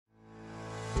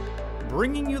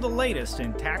Bringing you the latest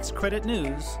in tax credit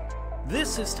news,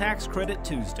 this is Tax Credit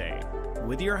Tuesday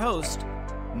with your host,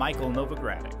 Michael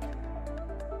Novogradac.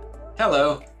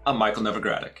 Hello, I'm Michael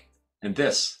Novogradac, and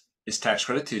this is Tax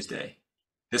Credit Tuesday.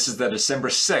 This is the December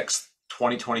 6th,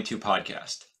 2022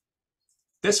 podcast.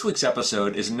 This week's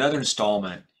episode is another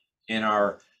installment in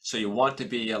our So You Want to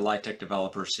Be a LIHTC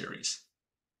Developer series.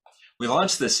 We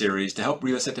launched this series to help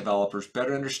real estate developers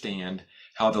better understand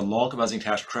how the low-income housing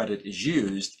tax credit is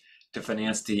used to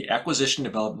finance the acquisition,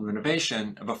 development, and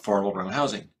renovation of affordable rental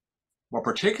housing. More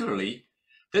particularly,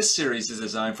 this series is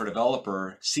designed for a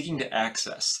developer seeking to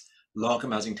access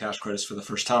low-income housing tax credits for the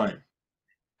first time.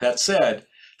 That said,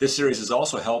 this series is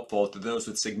also helpful to those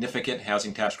with significant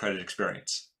housing tax credit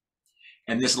experience.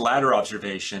 And this latter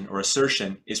observation or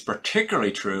assertion is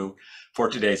particularly true for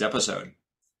today's episode.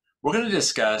 We're going to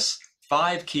discuss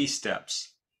 5 key steps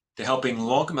to helping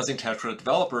low-income housing tax credit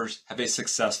developers have a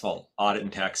successful audit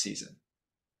and tax season.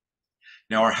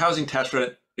 Now, our housing tax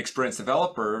credit experienced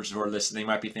developers who are listening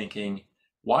might be thinking,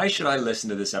 why should I listen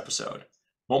to this episode?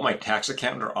 Won't my tax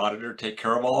accountant or auditor take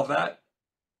care of all of that?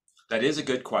 That is a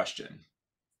good question.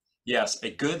 Yes,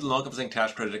 a good low-income housing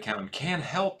tax credit accountant can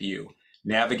help you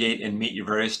navigate and meet your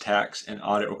various tax and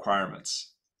audit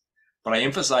requirements. But I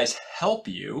emphasize help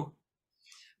you,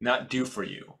 not do for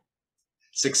you.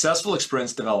 Successful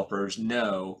experienced developers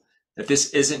know that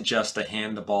this isn't just a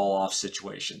hand the ball off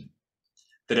situation.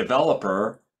 The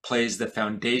developer plays the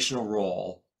foundational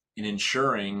role in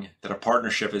ensuring that a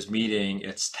partnership is meeting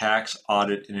its tax,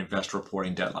 audit, and investor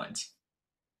reporting deadlines.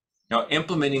 Now,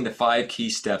 implementing the 5 key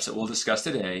steps that we'll discuss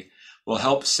today will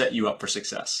help set you up for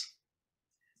success.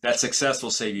 That success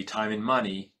will save you time and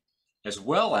money, as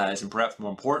well as, and perhaps more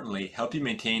importantly, help you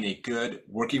maintain a good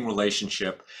working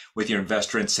relationship with your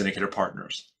investor and syndicator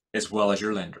partners, as well as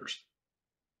your lenders.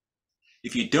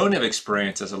 If you don't have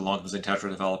experience as a low-income housing tax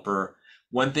credit developer,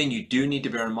 one thing you do need to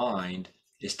bear in mind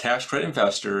is tax credit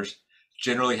investors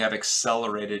generally have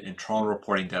accelerated internal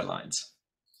reporting deadlines.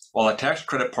 While a tax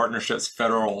credit partnership's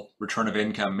federal return of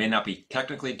income may not be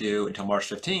technically due until March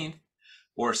 15th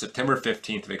or September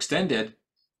 15th if extended,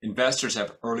 investors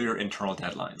have earlier internal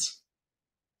deadlines.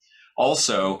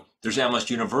 Also, there's almost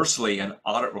universally an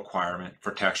audit requirement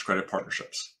for tax credit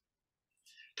partnerships.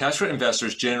 Tax credit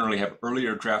investors generally have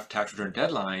earlier draft tax return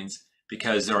deadlines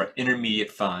because there are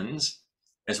intermediate funds,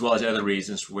 as well as other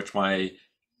reasons which my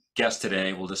guest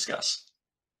today will discuss.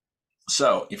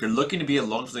 So, if you're looking to be a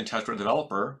low-income housing tax credit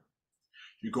developer,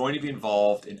 you're going to be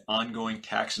involved in ongoing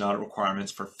tax and audit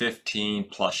requirements for 15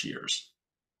 plus years.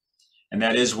 And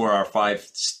that is where our 5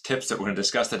 tips that we're going to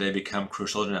discuss today become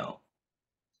crucial to know.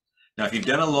 Now, if you've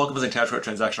done a low-income housing tax credit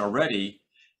transaction already,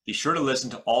 be sure to listen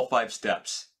to all 5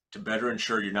 steps to better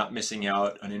ensure you're not missing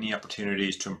out on any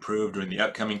opportunities to improve during the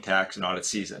upcoming tax and audit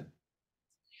season.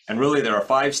 And really, there are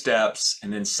 5 steps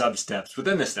and then sub-steps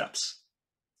within the steps.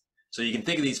 So you can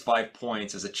think of these 5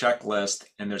 points as a checklist,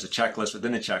 and there's a checklist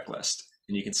within the checklist.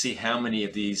 And you can see how many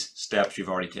of these steps you've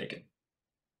already taken.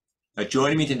 Now,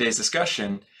 joining me in today's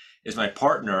discussion is my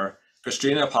partner,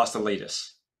 Christina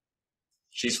Apostolidis.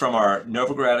 She's from our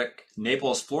Novogradac,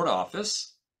 Naples, Florida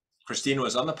office. Christina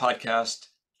was on the podcast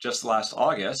just last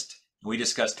August, and we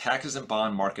discussed taxes and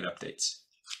bond market updates.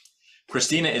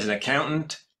 Christina is an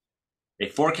accountant, a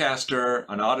forecaster,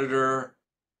 an auditor,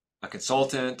 a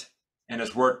consultant, and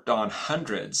has worked on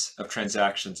hundreds of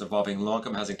transactions involving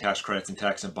low-income housing tax credits and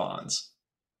tax and bonds.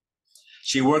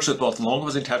 She works with both low-income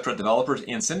housing tax credit developers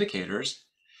and syndicators,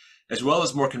 as well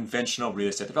as more conventional real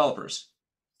estate developers.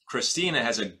 Christina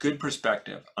has a good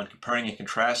perspective on comparing and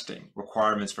contrasting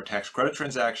requirements for tax credit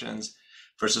transactions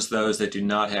versus those that do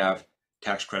not have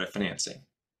tax credit financing.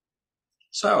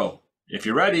 So, if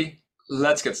you're ready,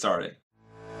 let's get started.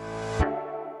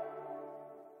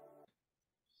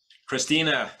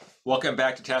 Christina, welcome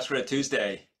back to Tax Credit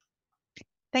Tuesday.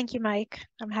 Thank you, Mike.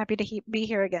 I'm happy to be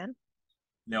here again.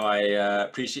 No, I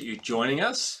appreciate you joining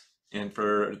us. And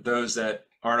for those that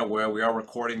aren't aware, we are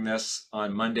recording this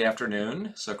on Monday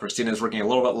afternoon. So Christina is working a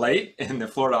little bit late in the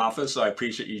Florida office, so I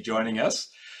appreciate you joining us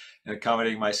and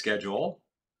accommodating my schedule.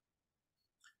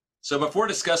 So before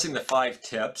discussing the 5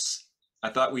 tips, I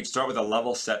thought we'd start with a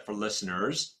level set for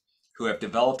listeners who have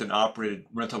developed and operated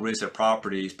rental real estate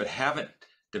properties, but haven't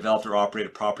developed or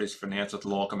operated properties financed with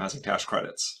low-income housing tax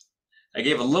credits. I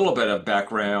gave a little bit of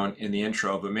background in the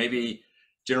intro, but maybe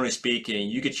generally speaking,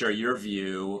 you could share your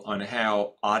view on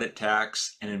how audit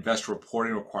tax and investor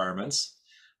reporting requirements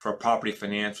for a property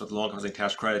financed with low-income housing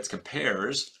tax credits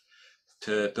compares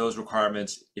to those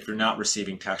requirements if you're not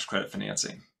receiving tax credit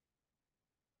financing.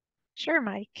 Sure,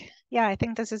 Mike. Yeah, I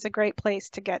think this is a great place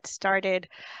to get started.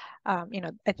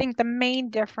 I think the main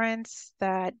difference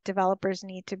that developers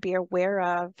need to be aware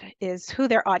of is who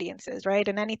their audience is, right?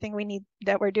 And anything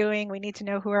we're doing, we need to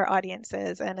know who our audience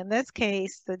is. And in this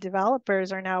case, the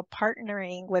developers are now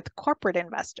partnering with corporate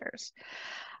investors.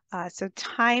 So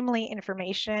timely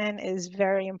information is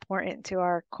very important to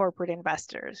our corporate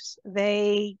investors.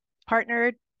 They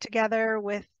partnered together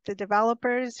with the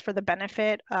developers for the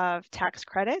benefit of tax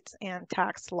credits and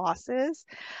tax losses.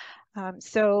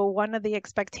 So one of the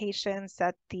expectations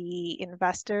that the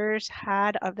investors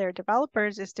had of their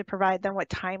developers is to provide them with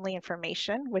timely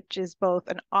information, which is both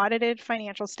an audited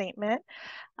financial statement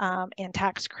and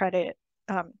tax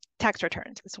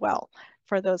returns as well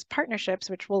for those partnerships,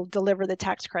 which will deliver the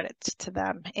tax credits to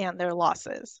them and their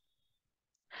losses.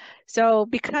 So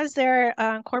because they're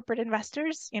corporate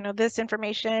investors, this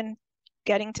information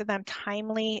getting to them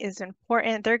timely is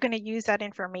important. They're going to use that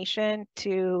information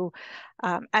to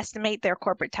estimate their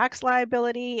corporate tax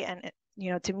liability and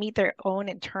to meet their own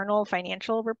internal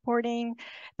financial reporting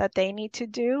that they need to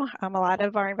do. A lot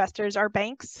of our investors are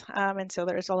banks, and so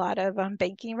there's a lot of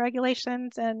banking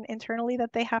regulations and internally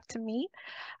that they have to meet.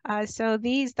 So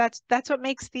that's what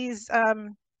makes these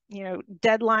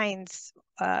deadlines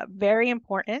very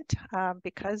important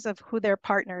because of who their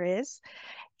partner is.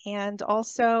 And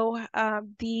also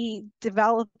the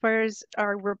developers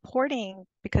are reporting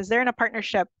because they're in a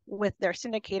partnership with their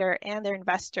syndicator and their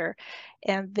investor.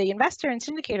 And the investor and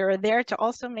syndicator are there to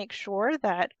also make sure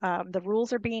that the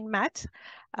rules are being met.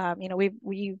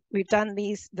 We've done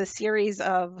the series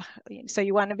of, so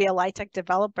you want to be a LIHTC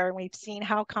developer, and we've seen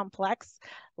how complex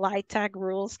LIHTC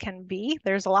rules can be.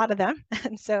 There's a lot of them,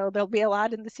 and so there'll be a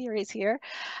lot in the series here.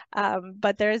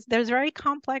 But there's very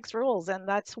complex rules, and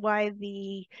that's why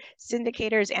the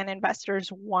syndicators and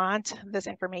investors want this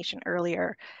information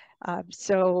earlier.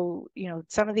 So,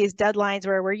 some of these deadlines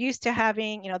where we're used to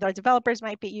having, the developers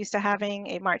might be used to having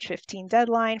a March 15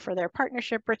 deadline for their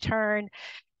partnership return.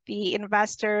 The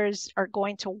investors are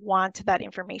going to want that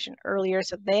information earlier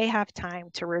so they have time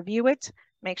to review it,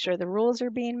 make sure the rules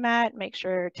are being met, make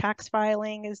sure tax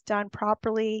filing is done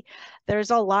properly.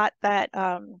 There's a lot that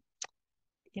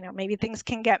maybe things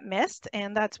can get missed,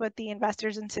 and that's what the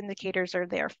investors and syndicators are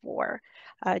there for.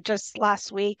 Just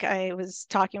last week, I was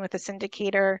talking with a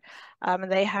syndicator,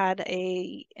 and they had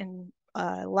a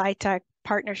LIHTC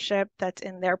partnership that's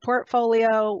in their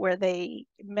portfolio where they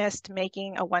missed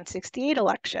making a 168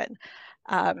 election.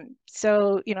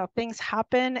 So, things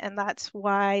happen, and that's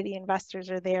why the investors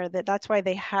are there. That's why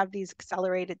they have these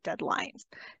accelerated deadlines.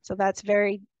 So that's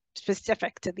very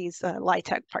specific to these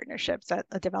LIHTC partnerships that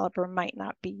a developer might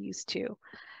not be used to.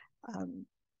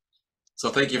 So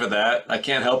thank you for that. I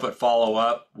can't help but follow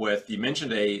up with, you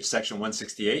mentioned a Section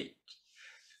 168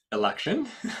 election.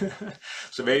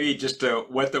 So maybe just to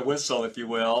wet the whistle, if you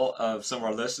will, of some of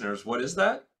our listeners, what is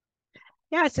that?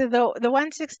 Yeah, so the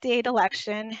 168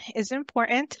 election is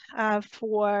important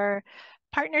for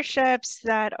partnerships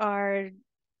that are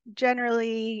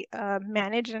generally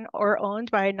managed or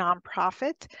owned by a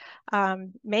nonprofit.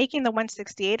 Making the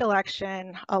 168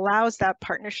 election allows that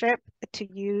partnership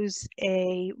to use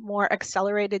a more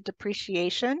accelerated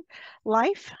depreciation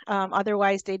life.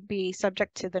 Otherwise, they'd be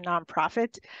subject to the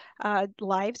nonprofit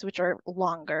lives, which are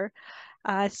longer.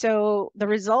 So the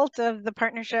result of the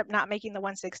partnership not making the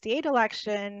 168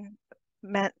 election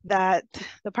meant that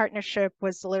the partnership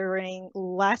was delivering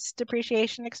less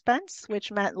depreciation expense,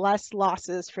 which meant less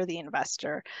losses for the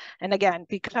investor. And again,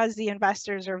 because the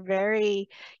investors are very,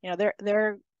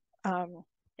 they're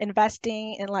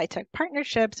investing in LIHTC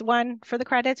partnerships, one for the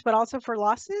credits, but also for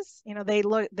losses.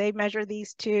 They measure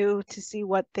these two to see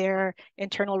what their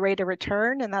internal rate of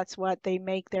return, and that's what they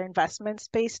make their investments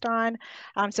based on.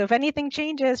 So if anything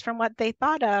changes from what they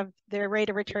thought of, their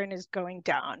rate of return is going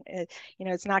down.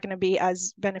 It's not going to be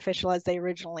as beneficial as they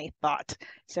originally thought.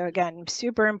 So again,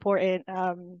 super important.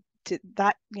 To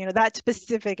that, that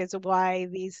specific is why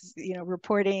these,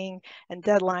 reporting and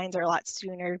deadlines are a lot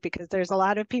sooner, because there's a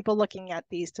lot of people looking at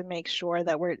these to make sure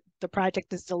that the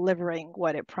project is delivering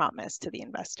what it promised to the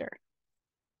investor.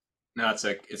 No,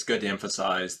 it's good to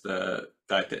emphasize the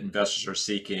fact that investors are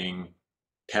seeking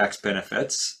tax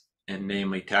benefits, and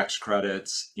namely tax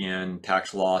credits and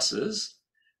tax losses.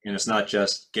 And it's not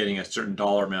just getting a certain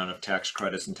dollar amount of tax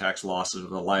credits and tax losses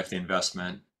over the life of the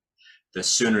investment. The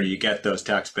sooner you get those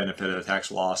tax benefit or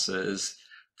tax losses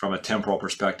from a temporal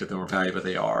perspective, the more valuable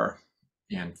they are.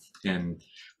 And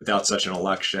without such an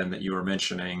election that you were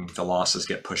mentioning, the losses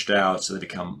get pushed out, so they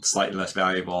become slightly less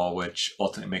valuable, which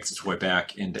ultimately makes its way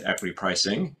back into equity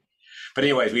pricing. But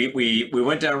anyways, we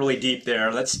went down really deep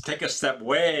there. Let's take a step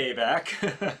way back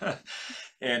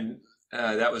and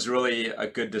That was really a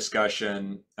good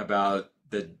discussion about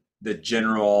the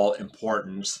general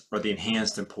importance or the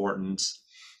enhanced importance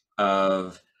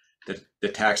of the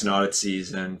tax and audit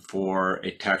season for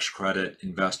a tax credit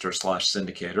investor slash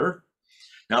syndicator.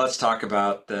 Now let's talk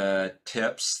about the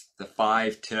tips, the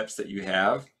 5 tips that you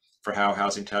have for how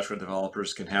housing tax credit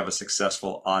developers can have a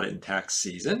successful audit and tax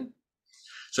season.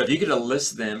 So if you could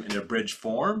list them in a bridge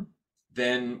form,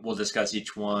 then we'll discuss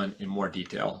each one in more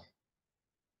detail.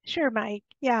 Sure, Mike.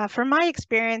 Yeah, from my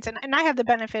experience, and I have the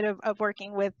benefit of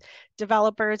working with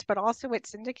developers, but also with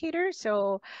syndicators.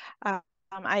 So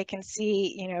I can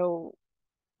see,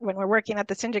 when we're working at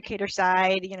the syndicator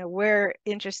side, we're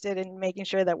interested in making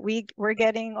sure that we're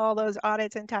getting all those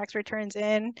audits and tax returns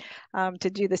in to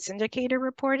do the syndicator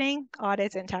reporting,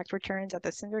 audits and tax returns at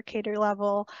the syndicator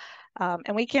level.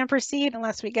 And we can't proceed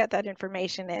unless we get that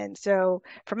information in. So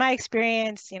from my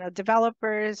experience,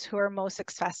 developers who are most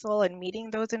successful in meeting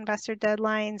those investor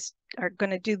deadlines are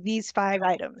going to do these 5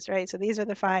 items, right? So these are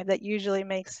the 5 that usually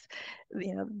makes,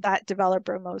 that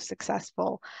developer most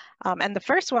successful. And the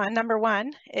first one, number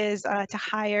 1, is to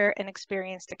hire an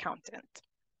experienced accountant.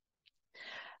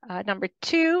 Number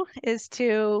 2 is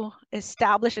to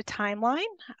establish a timeline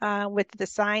with the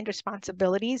assigned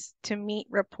responsibilities to meet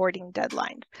reporting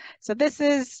deadlines. So this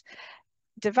is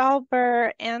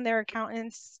developer and their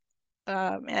accountants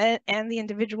and the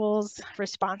individuals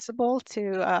responsible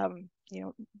to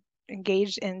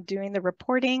engage in doing the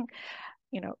reporting,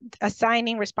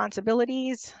 assigning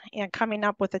responsibilities and coming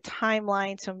up with a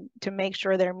timeline to make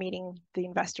sure they're meeting the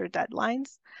investor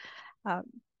deadlines.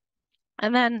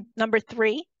 And then number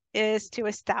 3 is to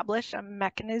establish a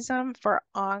mechanism for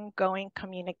ongoing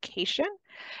communication.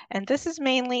 And this is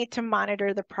mainly to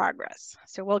monitor the progress.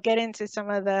 So we'll get into some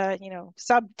of the,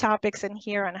 subtopics in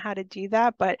here on how to do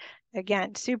that. But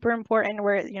again, super important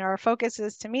where, our focus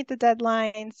is to meet the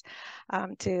deadlines,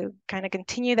 to kind of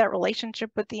continue that relationship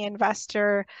with the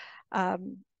investor.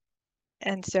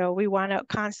 And so we want to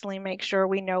constantly make sure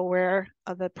we know where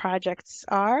the projects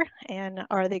are and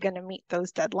are they going to meet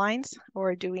those deadlines,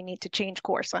 or do we need to change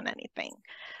course on anything?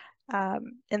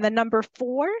 And the number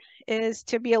 4 is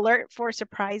to be alert for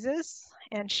surprises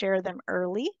and share them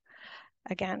early.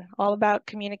 Again, all about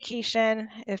communication.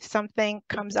 If something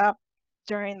comes up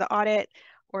during the audit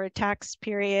or a tax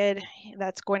period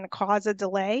that's going to cause a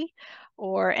delay,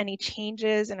 or any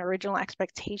changes in original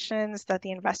expectations that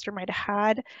the investor might have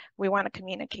had, we want to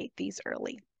communicate these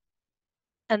early.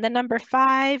 And then number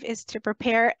 5 is to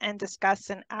prepare and discuss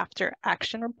an after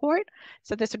action report.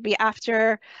 So this would be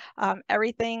after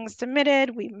everything's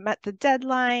submitted, we met the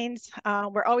deadlines.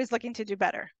 We're always looking to do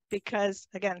better because,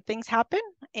 again, things happen,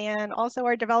 and also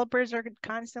our developers are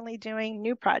constantly doing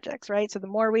new projects, right? So the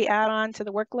more we add on to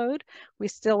the workload, we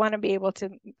still want to be able to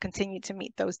continue to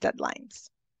meet those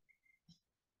deadlines.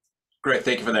 Great,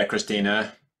 thank you for that,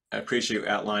 Christina. I appreciate you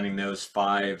outlining those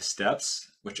 5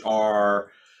 steps, which are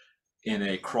in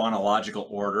a chronological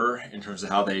order in terms of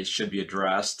how they should be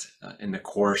addressed in the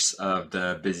course of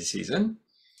the busy season.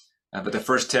 But the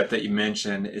first tip that you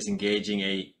mentioned is engaging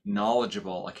a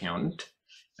knowledgeable accountant.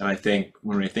 And I think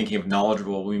when we're thinking of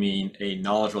knowledgeable, we mean a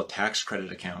knowledgeable tax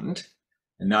credit accountant.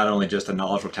 And not only just a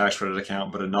knowledgeable tax credit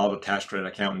accountant, but a knowledgeable tax credit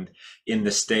accountant in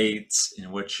the states in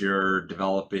which you're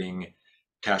developing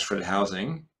tax credit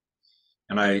housing.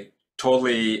 And I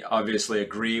totally obviously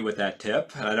agree with that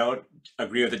tip. And I don't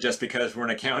agree with it just because we're an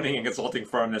accounting and consulting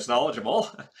firm that's knowledgeable,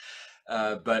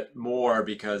 but more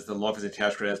because the law of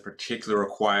tax credit has particular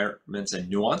requirements and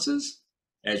nuances,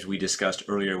 as we discussed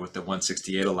earlier with the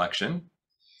 168 election.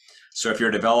 So if you're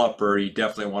a developer, you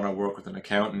definitely want to work with an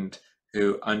accountant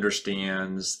who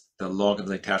understands the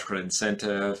long-term tax credit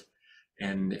incentive.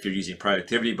 And if you're using private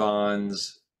activity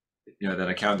bonds, that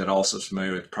accountant also is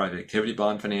familiar with private activity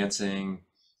bond financing.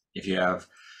 If you have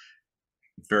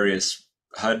various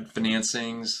HUD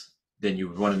financings, then you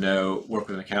would want to work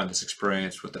with an accountant that's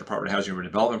experienced with the Department of Housing and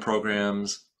Urban Development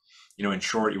programs. In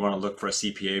short, you want to look for a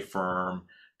CPA firm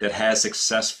that has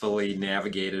successfully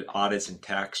navigated audits and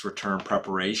tax return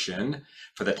preparation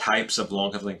for the types of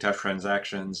long-term tax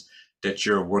transactions that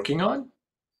you're working on.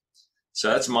 So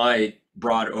that's my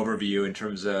broad overview in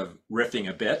terms of riffing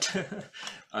a bit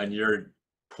on your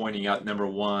pointing out number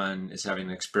 1 is having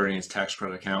an experienced tax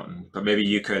credit accountant, but maybe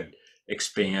you could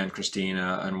expand,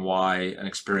 Christina, on why an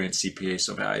experienced CPA is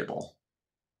so valuable.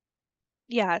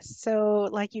 Yes, so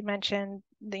like you mentioned,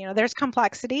 there's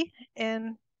complexity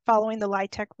in following the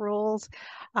LIHTC rules,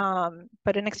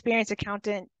 but an experienced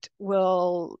accountant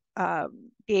will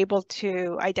be able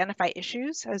to identify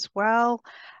issues as well,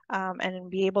 and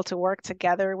be able to work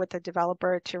together with the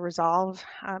developer to resolve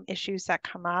issues that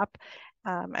come up.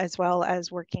 as well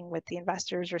as working with the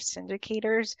investors or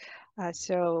syndicators.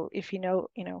 So if you know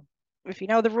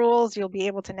the rules, you'll be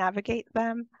able to navigate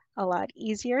them a lot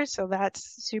easier. So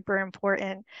that's super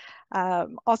important.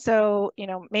 Also,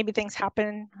 maybe things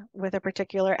happen with a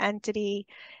particular entity,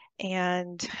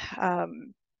 and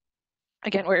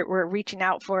again, we're reaching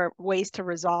out for ways to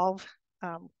resolve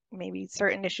maybe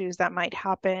certain issues that might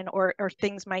happen, or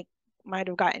things might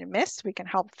have gotten missed. We can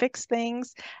help fix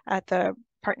things at the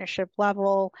partnership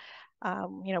level.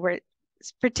 We're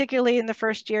particularly in the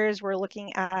first years, we're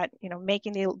looking at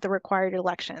making the required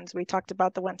elections. We talked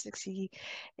about the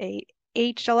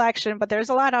 168H election, but there's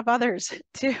a lot of others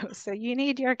too. So you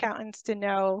need your accountants to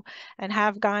know and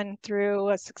have gone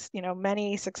through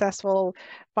many successful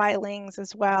filings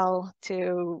as well,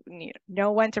 to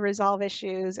know when to resolve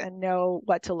issues and know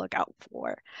what to look out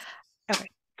for. Okay.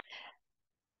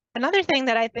 Another thing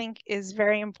that I think is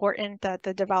very important that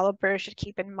the developer should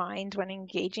keep in mind when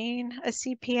engaging a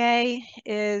CPA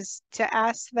is to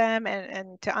ask them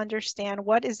and to understand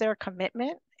what is their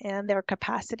commitment and their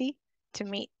capacity to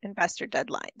meet investor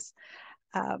deadlines.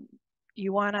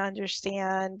 You want to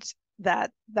understand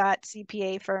that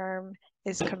CPA firm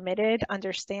is committed,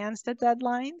 understands the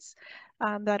deadlines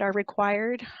that are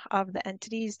required of the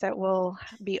entities that will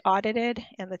be audited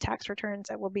and the tax returns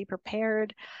that will be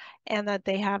prepared, and that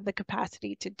they have the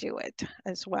capacity to do it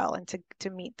as well and to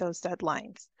meet those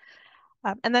deadlines.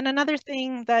 And then another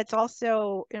thing that's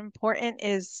also important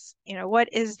is, what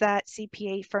is that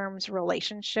CPA firm's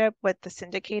relationship with the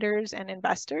syndicators and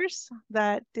investors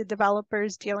that the developer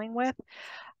is dealing with?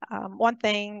 One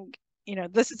thing,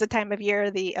 this is the time of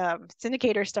year the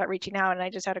syndicators start reaching out, and I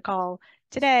just had a call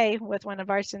today with one of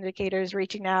our syndicators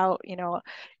reaching out.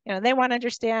 They want to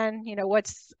understand,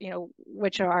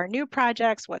 which are our new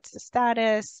projects, what's the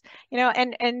status,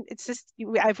 and it's just,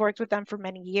 I've worked with them for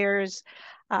many years.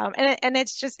 And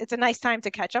it's a nice time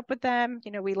to catch up with them.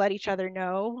 We let each other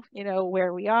know,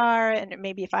 where we are, and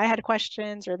maybe if I had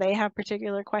questions or they have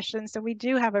particular questions. So we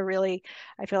do have I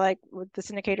feel like with the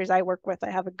syndicators I work with,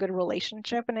 I have a good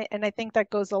relationship. And I think that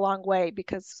goes a long way,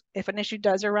 because if an issue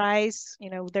does arise,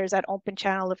 there's that open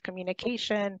channel of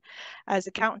communication. As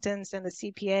accountants and the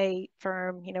CPA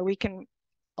firm, we can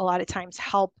a lot of times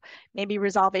help maybe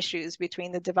resolve issues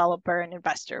between the developer and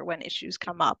investor when issues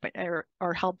come up,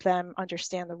 or help them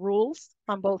understand the rules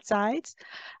on both sides.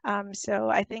 So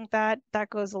I think that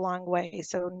goes a long way.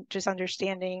 So just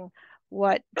understanding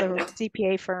what the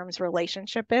CPA firm's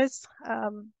relationship is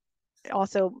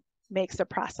also makes the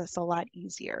process a lot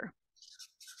easier.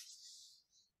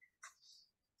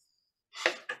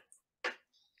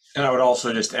 And I would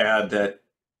also just add that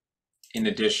in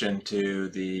addition to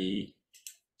the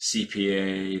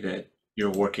CPA that you're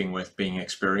working with being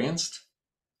experienced,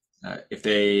 if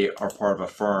they are part of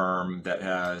a firm that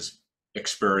has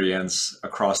experience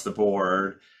across the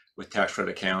board with tax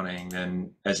credit accounting,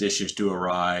 then as issues do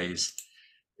arise,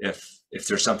 if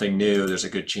there's something new, there's a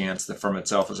good chance the firm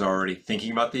itself is already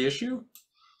thinking about the issue.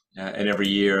 And every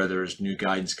year there's new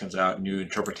guidance comes out, new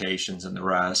interpretations and the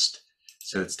rest.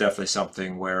 So it's definitely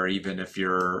something where even if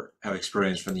you have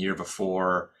experience from the year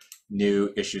before,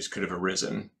 new issues could have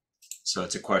arisen. So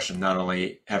it's a question not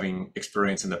only having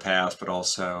experience in the past, but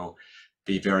also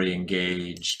be very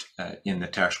engaged in the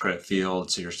tax credit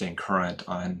field, so you're staying current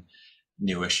on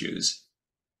new issues.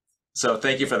 So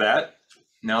thank you for that.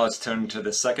 Now let's turn to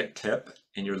the second tip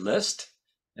in your list,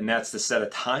 and that's to set a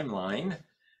timeline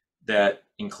that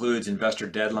includes investor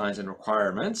deadlines and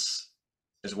requirements,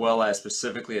 as well as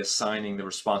specifically assigning the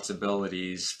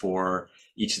responsibilities for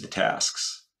each of the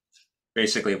tasks.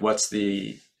 Basically, what's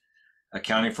the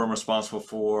accounting firm responsible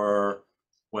for,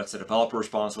 what's the developer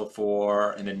responsible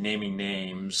for, and then naming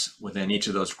names within each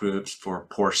of those groups for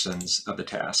portions of the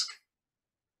task.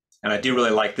 And I do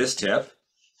really like this tip.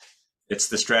 It's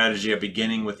the strategy of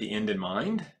beginning with the end in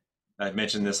mind. I've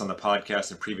mentioned this on the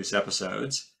podcast in previous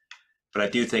episodes, but I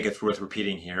do think it's worth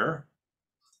repeating here.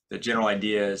 The general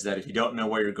idea is that if you don't know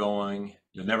where you're going,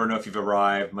 you'll never know if you've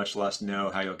arrived, much less know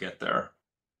how you'll get there.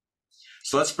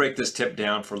 So let's break this tip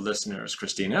down for listeners.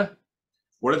 Christina,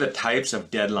 what are the types of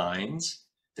deadlines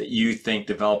that you think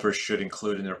developers should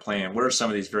include in their plan? What are some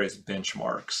of these various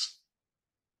benchmarks?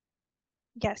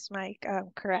 Yes, Mike,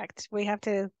 correct. We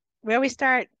always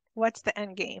start, what's the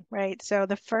end game, right? So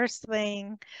the first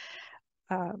thing,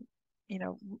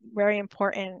 very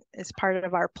important as part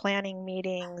of our planning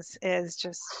meetings is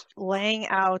just laying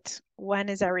out when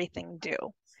is everything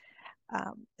due,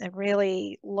 and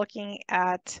really looking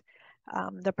at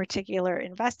the particular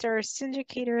investor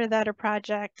syndicator that a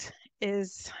project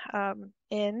is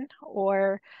in,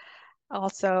 or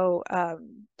Also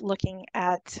looking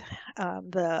at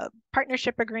the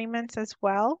partnership agreements as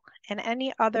well, and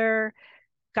any other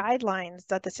guidelines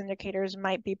that the syndicators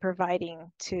might be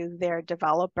providing to their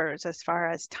developers as far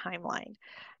as timeline.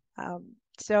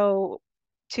 So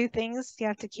 2 things you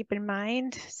have to keep in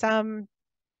mind. Some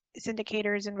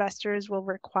syndicators, investors will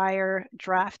require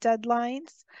draft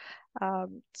deadlines.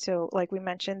 So like we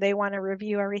mentioned, they want to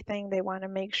review everything. They want to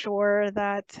make sure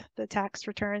that the tax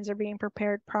returns are being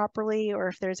prepared properly, or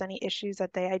if there's any issues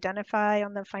that they identify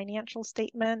on the financial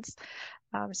statements.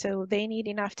 So they need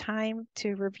enough time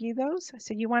to review those.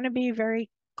 So you want to be very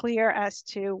clear as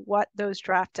to what those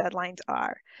draft deadlines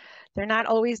are. They're not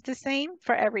always the same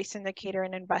for every syndicator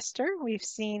and investor. We've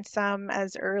seen some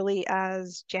as early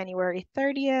as January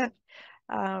 30th,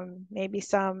 maybe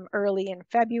some early in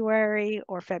February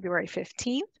or February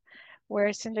 15th, where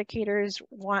syndicators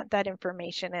want that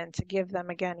information in to give them,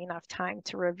 again, enough time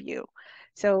to review.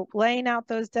 So laying out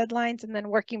those deadlines and then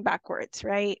working backwards,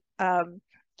 right?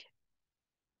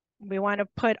 We want to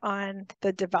put on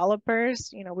the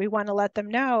developers, we want to let them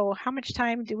know how much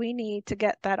time do we need to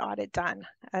get that audit done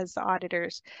as the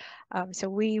auditors. So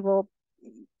we will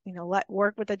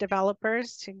work with the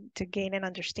developers to gain an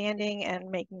understanding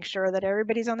and making sure that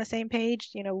everybody's on the same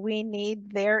page. We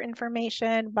need their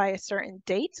information by a certain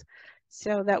date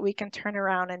so that we can turn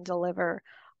around and deliver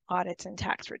audits and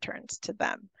tax returns to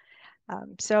them.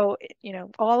 So,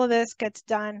 all of this gets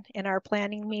done in our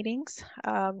planning meetings.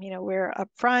 We're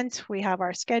upfront, we have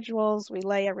our schedules, we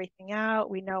lay everything out,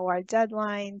 we know our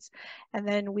deadlines, and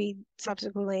then we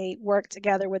subsequently work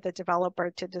together with the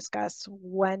developer to discuss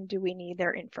when do we need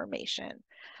their information.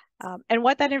 And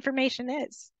what that information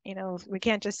is. We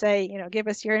can't just say, give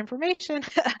us your information.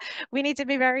 We need to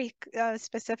be very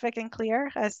specific and clear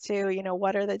as to,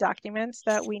 what are the documents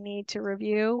that we need to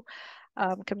review.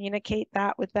 Communicate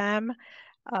that with them,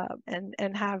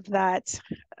 and have that,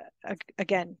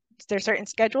 again, there's certain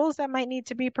schedules that might need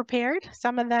to be prepared.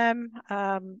 Some of them,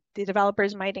 the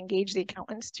developers might engage the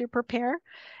accountants to prepare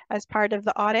as part of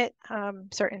the audit,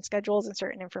 certain schedules and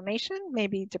certain information,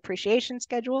 maybe depreciation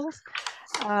schedules.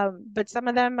 But some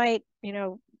of them might,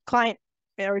 client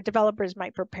or developers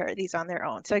might prepare these on their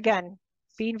own. So again,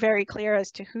 being very clear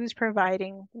as to who's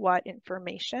providing what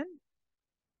information.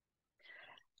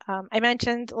 I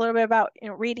mentioned a little bit about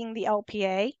reading the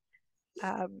LPA.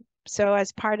 So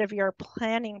as part of your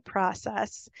planning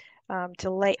process, to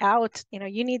lay out,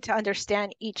 you need to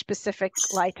understand each specific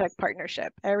LIHTC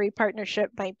partnership. Every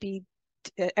partnership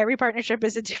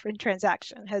is a different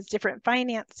transaction, has different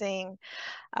financing,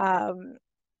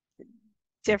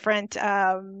 different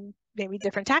maybe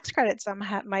different tax credits. Some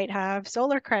might have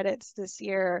solar credits this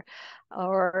year,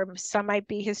 or some might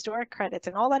be historic credits,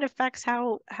 and all that affects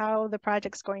how the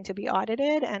project's going to be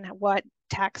audited and what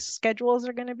tax schedules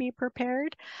are going to be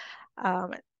prepared.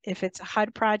 If it's a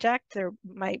HUD project,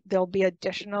 there'll be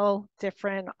additional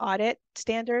different audit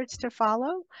standards to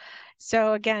follow.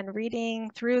 So again, reading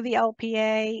through the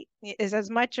LPA is as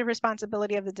much a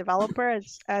responsibility of the developer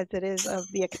as it is of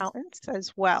the accountants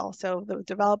as well. So the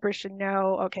developer should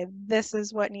know, okay, this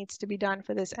is what needs to be done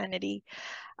for this entity.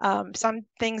 Some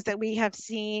things that we have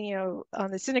seen, on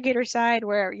the syndicator side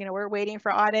where, we're waiting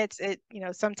for audits,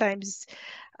 sometimes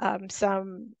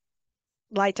some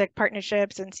LIHTC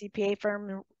partnerships and CPA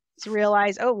firms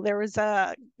realize, oh, there was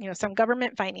some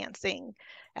government financing,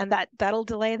 and that'll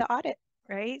delay the audit,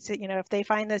 right? So, if they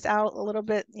find this out a little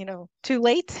bit, too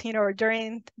late, or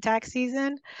during tax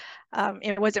season,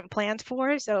 it wasn't planned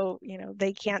for, so,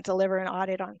 they can't deliver an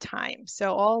audit on time.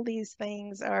 So all these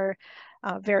things are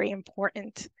very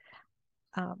important.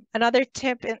 Another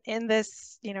tip in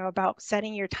this, about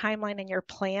setting your timeline and your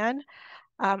plan,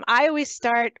 I always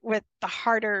start with the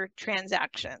harder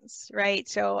transactions, right?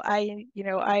 So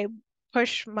I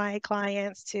push my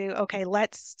clients to, okay,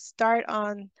 let's start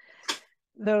on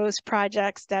those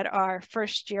projects that are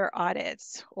first year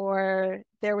audits, or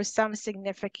there was some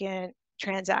significant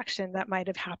transaction that might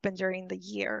have happened during the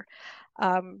year.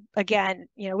 Again,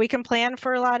 we can plan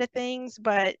for a lot of things,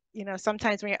 but,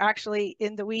 sometimes when you're actually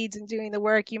in the weeds and doing the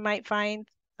work, you might find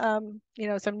some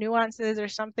nuances or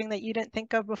something that you didn't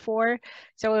think of before.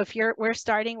 So if we're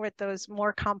starting with those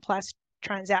more complex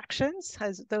transactions,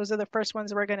 as those are the first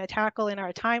ones we're going to tackle in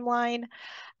our timeline,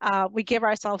 we give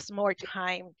ourselves more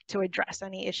time to address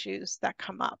any issues that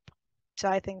come up. So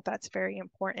I think that's very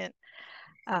important.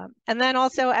 And then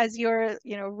also, as you're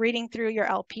reading through your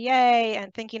LPA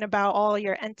and thinking about all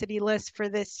your entity lists for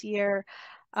this year,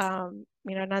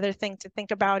 another thing to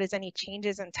think about is any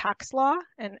changes in tax law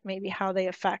and maybe how they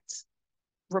affect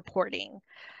reporting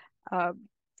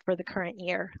for the current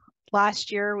year.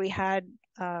 Last year, we had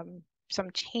some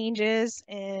changes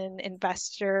in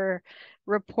investor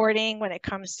reporting when it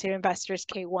comes to investors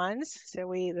K1s. So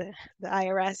the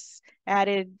IRS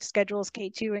added schedules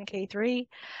K2 and K3,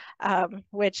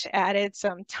 which added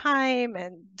some time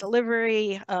and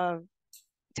delivery of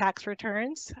tax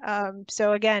returns.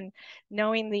 So again,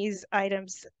 knowing these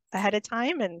items ahead of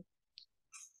time, and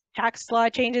tax law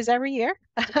changes every year,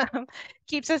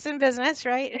 keeps us in business,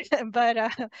 right? But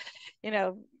you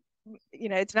know,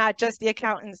 it's not just the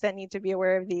accountants that need to be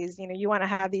aware of these. You want to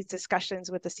have these discussions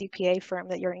with the CPA firm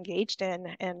that you're engaged in,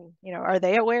 and are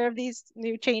they aware of these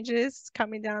new changes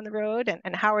coming down the road,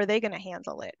 and how are they going to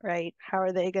handle it, right? How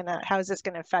is this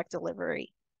going to affect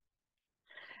delivery?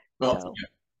 Well,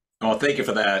 well, thank you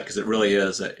for that, because it really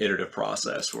is an iterative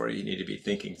process where you need to be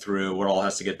thinking through what all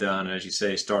has to get done. And as you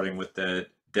say, starting with the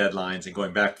deadlines and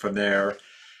going back from there,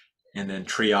 and then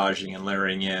triaging and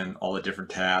layering in all the different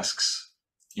tasks.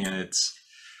 And it's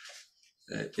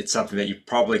something that you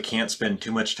probably can't spend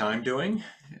too much time doing.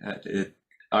 I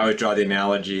always draw the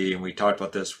analogy, and we talked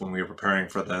about this when we were preparing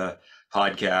for the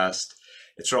podcast.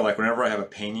 It's sort of like whenever I have a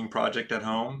painting project at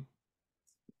home,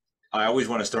 I always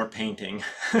want to start painting.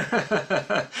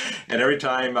 And every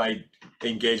time I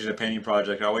engage in a painting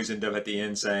project, I always end up at the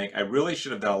end saying, I really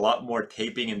should have done a lot more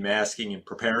taping and masking and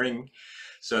preparing,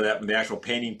 so that the actual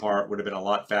painting part would have been a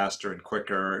lot faster and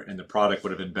quicker, and the product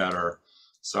would have been better.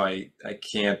 So I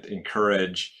can't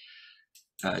encourage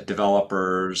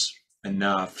developers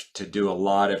enough to do a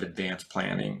lot of advanced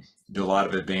planning, do a lot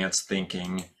of advanced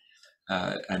thinking,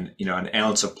 and an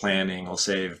ounce of planning will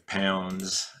save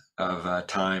pounds of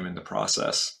time in the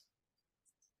process.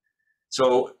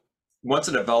 So once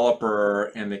a developer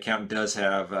and the accountant does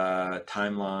have a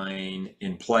timeline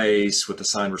in place with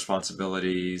assigned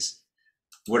responsibilities,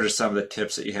 what are some of the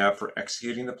tips that you have for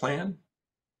executing the plan?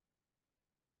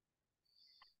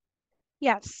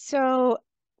 Yes, so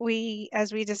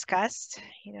as we discussed,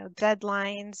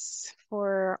 deadlines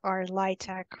for our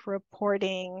LIHTC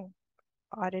reporting,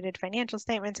 audited financial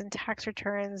statements and tax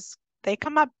returns, they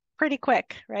come up pretty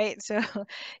quick, right? So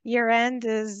year end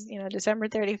is, December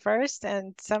 31st,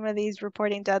 and some of these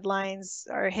reporting deadlines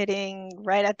are hitting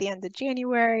right at the end of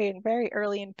January and very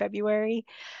early in February.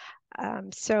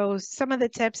 So some of the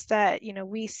tips that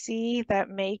we see that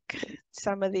make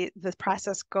some of the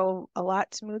process go a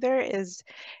lot smoother is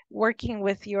working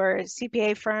with your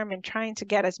CPA firm and trying to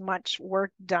get as much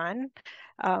work done.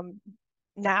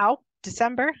 Now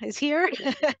December is here.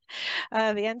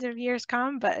 The end of years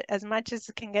come, but as much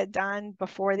as can get done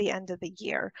before the end of the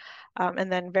year,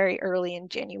 and then very early in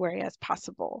January as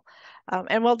possible.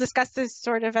 And we'll discuss this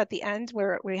sort of at the end,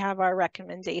 where we have our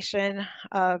recommendation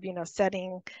of,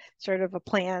 setting sort of a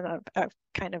plan of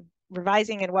kind of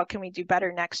revising and what can we do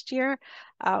better next year.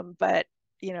 But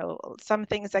some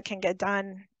things that can get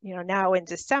done, now in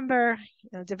December,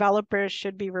 developers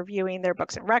should be reviewing their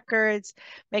books and records,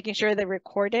 making sure they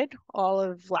recorded all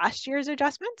of last year's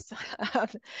adjustments.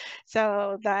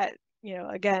 So that,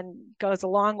 again, goes a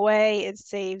long way. It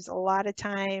saves a lot of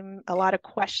time, a lot of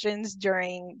questions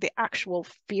during the actual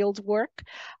field work,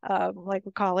 like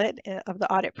we call it, of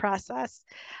the audit process.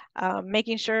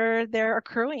 Making sure they're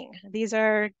accruing. These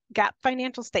are GAAP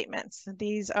financial statements.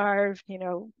 These are,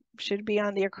 should be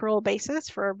on the accrual basis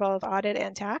for both audit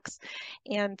and tax.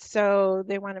 And so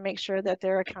they want to make sure that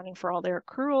they're accounting for all their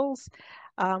accruals,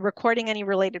 recording any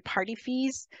related party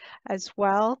fees as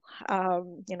well,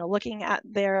 looking at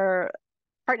their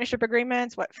partnership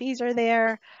agreements, what fees are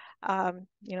there.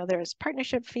 There's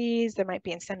partnership fees, there might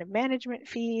be incentive management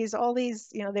fees, all these,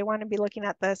 they want to be looking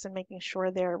at this and making sure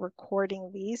they're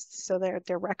recording these so their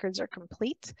records are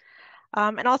complete.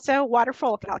 And also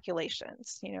waterfall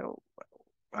calculations,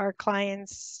 our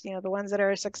clients, the ones that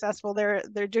are successful,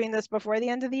 they're doing this before the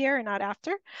end of the year and not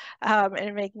after,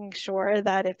 and making sure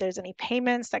that if there's any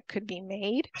payments that could be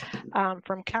made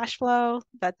from cash flow,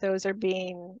 that those are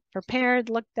being prepared,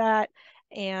 looked at,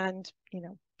 and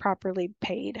properly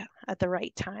paid at the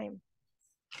right time.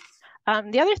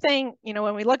 The other thing,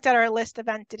 when we looked at our list of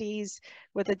entities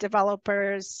with the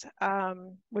developers,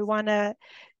 we want to,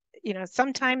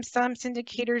 sometimes some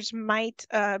syndicators might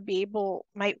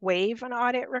waive an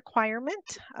audit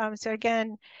requirement. So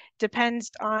again,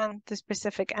 depends on the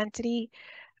specific entity,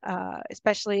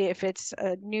 especially if it's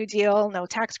a new deal, no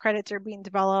tax credits are being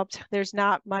developed. There's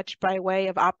not much by way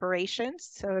of operations.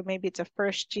 So maybe it's a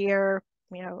first year,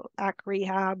 AC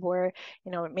rehab, or,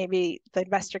 maybe the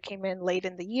investor came in late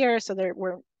in the year, so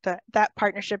that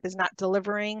partnership is not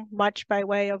delivering much by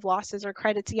way of losses or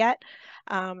credits yet.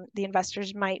 The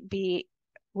investors might be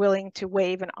willing to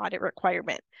waive an audit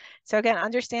requirement. So again,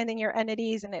 understanding your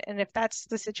entities, and if that's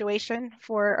the situation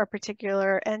for a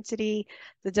particular entity,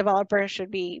 the developer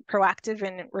should be proactive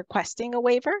in requesting a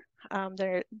waiver.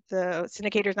 The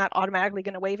syndicator is not automatically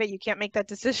going to waive it. You can't make that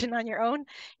decision on your own.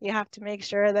 You have to make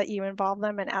sure that you involve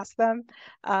them and ask them.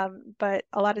 But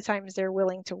a lot of times they're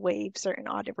willing to waive certain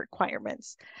audit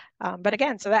requirements. But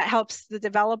again, so that helps the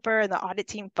developer and the audit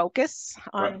team focus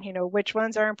on, Right. you know, which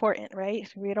ones are important, right?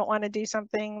 We don't want to do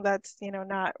something that's, you know,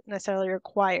 not necessarily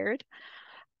required.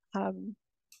 And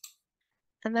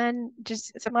then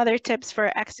just some other tips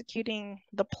for executing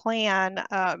the plan.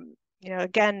 You know,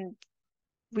 again,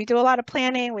 we do a lot of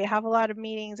planning, we have a lot of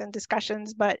meetings and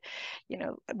discussions, but, you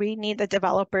know, we need the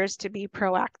developers to be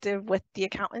proactive with the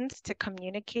accountants to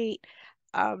communicate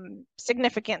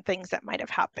significant things that might have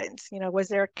happened. You know, was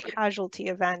there a casualty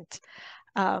event?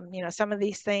 You know, some of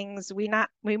these things we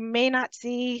may not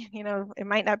see, you know, it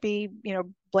might not be, you know,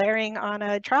 blaring on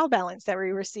a trial balance that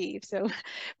we receive. So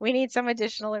we need some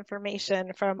additional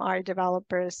information from our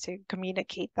developers to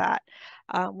communicate that.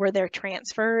 Were there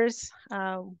transfers?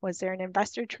 Was there an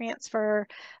investor transfer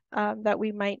that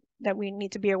we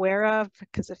need to be aware of?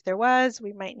 Because if there was,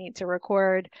 we might need to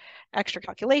record extra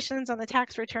calculations on the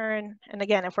tax return. And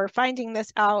again, if we're finding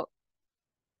this out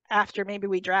after maybe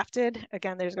we drafted,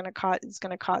 again, it's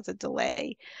going to cause a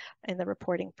delay in the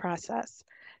reporting process.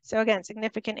 So again,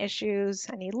 significant issues,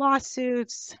 any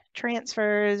lawsuits,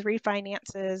 transfers,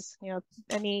 refinances, you know,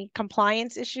 any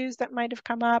compliance issues that might have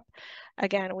come up.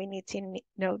 Again, we need to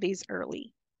know these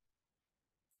early.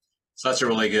 So that's a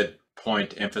really good point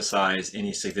to emphasize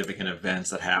any significant events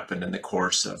that happened in the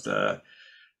course of the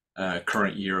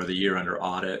current year or the year under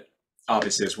audit,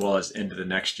 obviously, as well as into the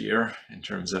next year in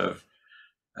terms of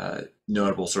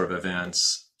notable sort of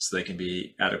events, so they can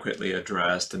be adequately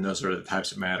addressed. And those are the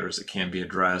types of matters that can be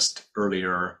addressed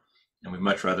earlier. And we'd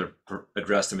much rather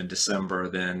address them in December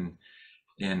than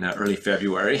in early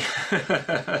February.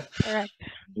 Correct.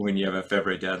 When you have a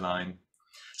February deadline.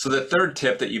 So the third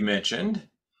tip that you mentioned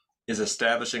is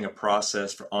establishing a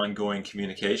process for ongoing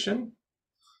communication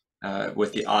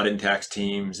with the audit and tax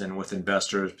teams and with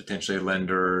investors, potentially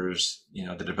lenders, you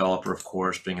know, the developer, of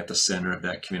course, being at the center of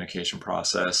that communication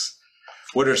process.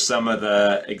 What are some of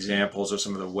the examples or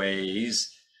some of the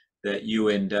ways that you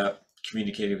end up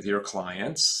communicating with your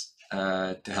clients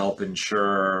to help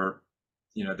ensure,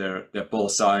 you know, that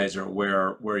both sides are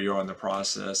aware where you are in the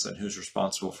process and who's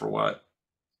responsible for what?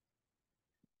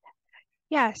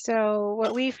 Yeah, so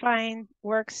what we find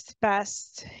works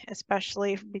best,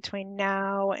 especially between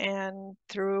now and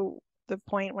through the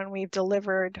point when we've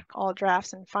delivered all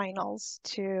drafts and finals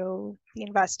to the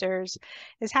investors,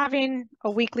 is having a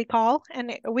weekly call.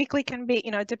 And a weekly can be,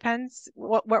 you know, it depends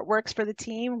what works for the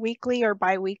team, weekly or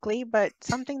bi-weekly, but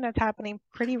something that's happening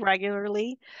pretty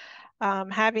regularly.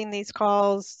 Having these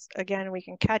calls, again, we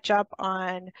can catch up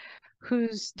on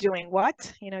who's doing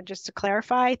what, you know, just to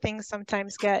clarify, things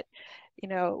sometimes get, you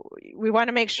know, we want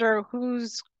to make sure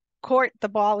whose court the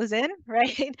ball is in,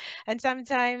 right? And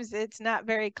sometimes it's not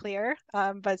very clear.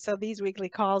 But so these weekly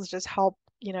calls just help,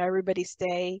 you know, everybody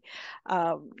stay,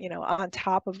 you know, on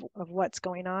top of what's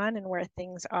going on and where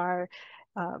things are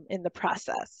in the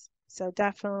process. So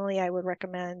definitely I would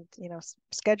recommend, you know,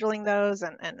 scheduling those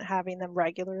and having them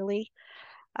regularly.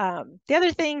 The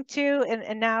other thing too,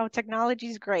 and now technology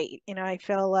is great. You know, I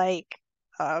feel like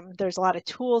there's a lot of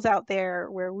tools out there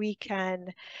where we can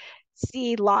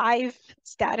see live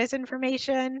status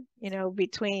information, you know,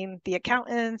 between the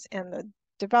accountants and the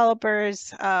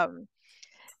developers,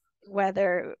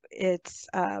 whether it's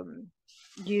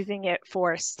using it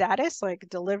for status like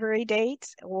delivery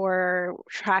dates or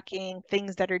tracking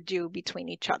things that are due between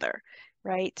each other,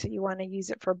 right? So you want to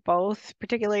use it for both.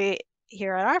 Particularly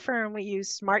here at our firm, we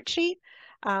use Smartsheet,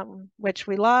 which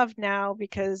we love now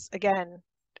because, again,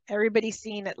 everybody's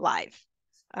seeing it live,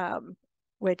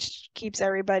 which keeps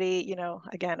everybody, you know,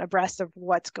 again, abreast of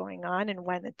what's going on and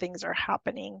when things are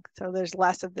happening. So there's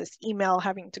less of this email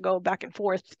having to go back and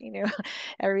forth, you know,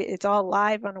 it's all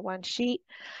live on one sheet.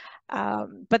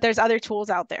 But there's other tools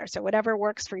out there. So whatever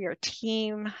works for your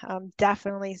team,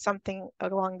 definitely something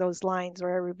along those lines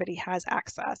where everybody has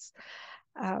access.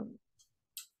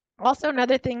 Also,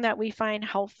 another thing that we find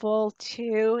helpful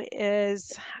too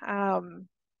is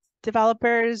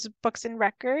developers' books and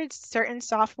records. Certain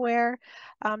software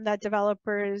that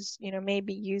developers, you know, may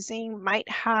be using might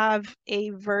have a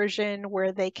version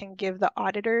where they can give the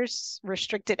auditors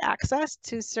restricted access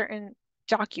to certain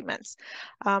documents.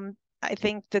 I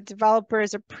think the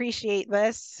developers appreciate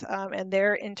this and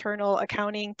their internal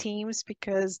accounting teams,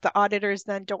 because the auditors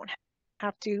then don't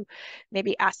have to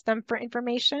maybe ask them for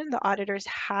information. The auditors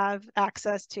have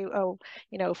access to,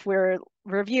 if we're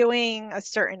reviewing a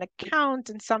certain account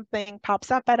and something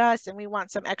pops up at us and we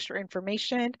want some extra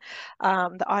information,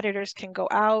 the auditors can go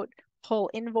out, pull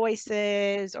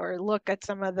invoices, or look at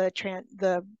some of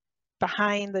the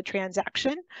behind the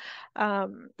transaction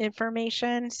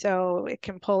information. So it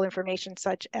can pull information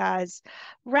such as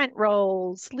rent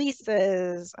rolls,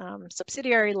 leases,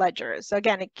 subsidiary ledgers. So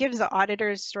again, it gives the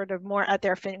auditors sort of more at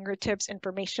their fingertips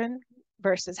information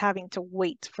versus having to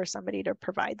wait for somebody to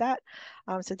provide that.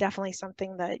 So definitely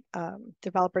something that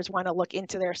developers want to look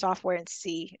into their software and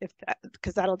see if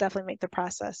because that'll definitely make the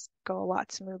process go a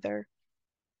lot smoother.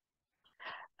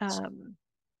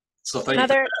 So thank you for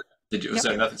that. Did you, Yep. Is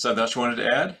there something else you wanted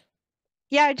to add?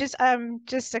 Yeah, just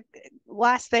a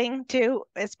last thing too,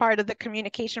 as part of the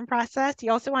communication process, you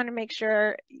also want to make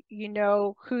sure you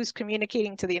know who's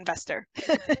communicating to the investor.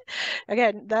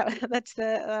 Again, that's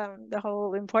the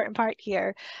whole important part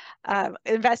here.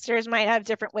 Investors might have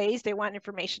different ways they want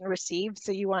information received,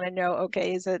 so you want to know,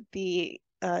 okay, is it the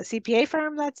CPA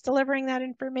firm that's delivering that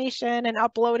information and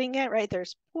uploading it, right?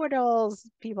 There's portals,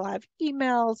 people have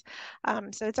emails.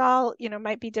 So it's all,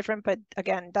 might be different, but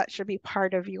again, that should be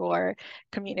part of your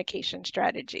communication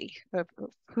strategy of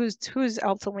who's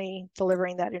ultimately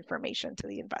delivering that information to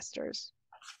the investors.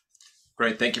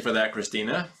 Great, thank you for that,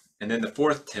 Christina. And then the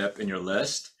fourth tip in your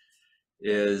list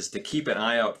is to keep an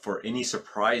eye out for any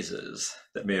surprises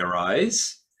that may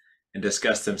arise and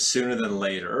discuss them sooner than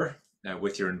later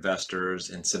with your investors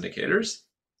and syndicators.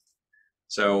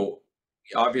 So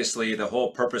obviously the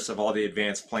whole purpose of all the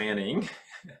advanced planning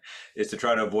is to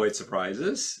try to avoid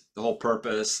surprises. The whole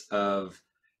purpose of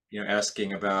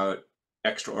asking about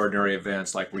extraordinary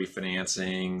events like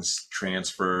refinancings,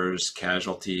 transfers,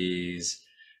 casualties,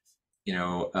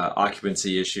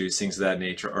 occupancy issues, things of that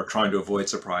nature, are trying to avoid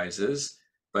surprises.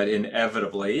 But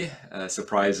inevitably,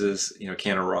 surprises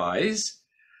can arise.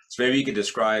 So maybe you could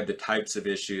describe the types of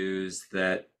issues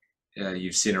that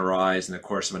you've seen arise in the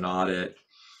course of an audit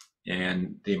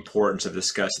and the importance of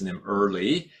discussing them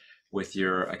early with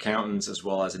your accountants as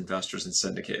well as investors and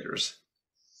syndicators.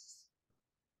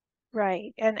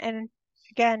 Right. And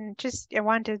again, I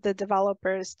wanted the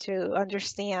developers to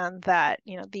understand that,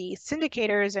 the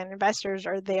syndicators and investors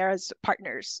are there as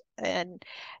partners, and,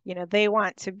 they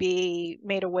want to be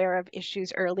made aware of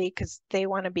issues early because they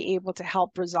want to be able to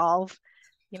help resolve.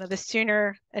 The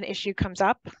sooner an issue comes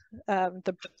up,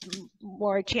 the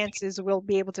more chances we'll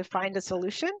be able to find a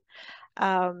solution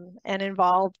and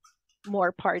involve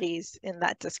more parties in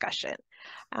that discussion.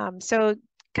 So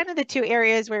kind of the two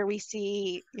areas where we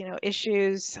see,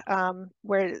 issues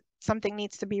where something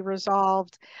needs to be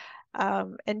resolved.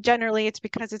 And generally it's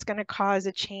because it's going to cause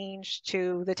a change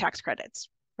to the tax credits,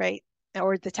 right?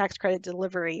 Or the tax credit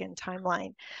delivery and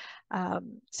timeline.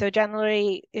 So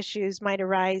generally issues might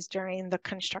arise during the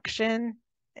construction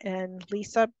and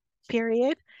lease up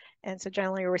period. And so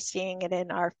generally we're seeing it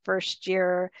in our first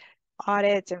year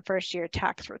audits and first year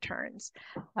tax returns.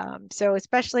 So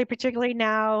particularly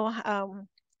now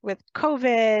with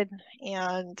COVID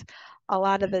and a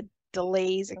lot of the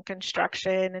delays in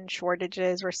construction and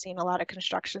shortages, we're seeing a lot of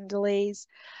construction delays.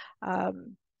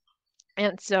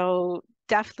 And so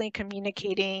definitely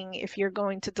communicating if you're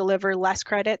going to deliver less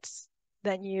credits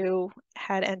than you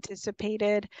had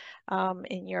anticipated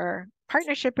in your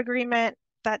partnership agreement,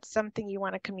 that's something you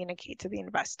want to communicate to the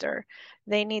investor.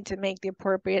 They need to make the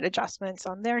appropriate adjustments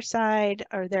on their side.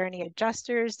 Are there any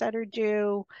adjusters that are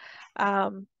due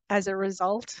as a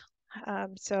result?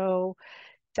 So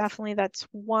definitely that's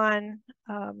one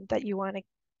that you want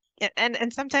to,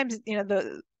 and sometimes,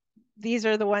 these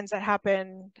are the ones that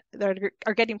happen that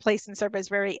are getting placed in service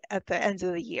very at the end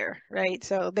of the year, right?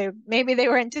 So maybe they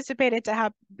were anticipated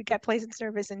to get placed in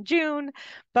service in June,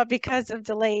 but because of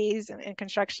delays and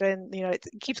construction, it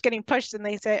keeps getting pushed, and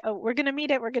they say, oh, we're going to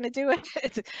meet it, we're going to do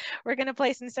it, we're going to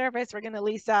place in service, we're going to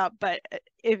lease out, but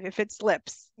if it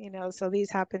slips, so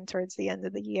these happen towards the end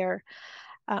of the year.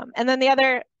 And then the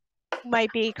other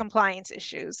might be compliance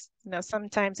issues.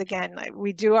 Sometimes, again,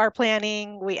 we do our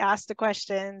planning, we ask the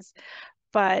questions,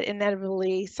 but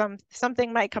inevitably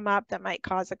something might come up that might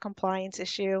cause a compliance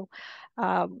issue.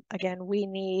 Again, we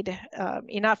need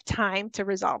enough time to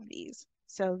resolve these.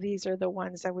 So these are the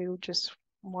ones that we would just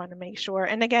want to make sure.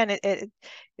 And again, it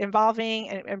involving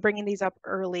and bringing these up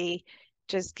early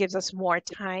just gives us more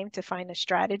time to find a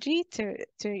strategy to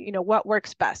what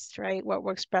works best, right? What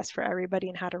works best for everybody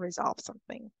and how to resolve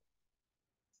something.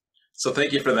 So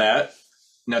thank you for that.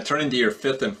 Now turning to your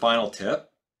fifth and final tip,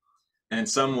 and in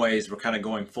some ways we're kind of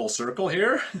going full circle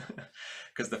here.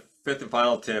 because the fifth and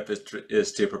final tip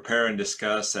is to prepare and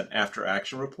discuss an after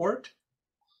action report,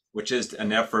 which is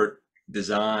an effort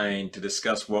designed to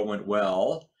discuss what went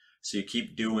well. So you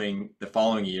keep doing the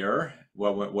following year,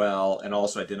 what went well, and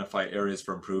also identify areas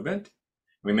for improvement.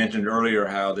 We mentioned earlier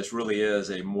how this really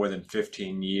is a more than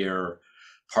 15-year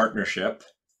partnership.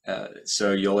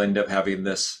 So you'll end up having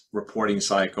this reporting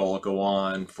cycle go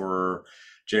on for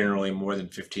generally more than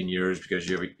 15 years because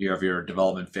you have your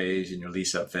development phase and your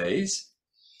lease up phase.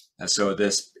 So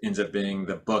this ends up being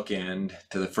the bookend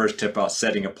to the first tip about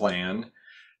setting a plan.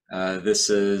 This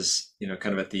is,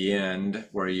 kind of at the end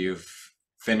where you've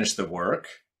finished the work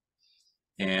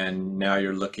and now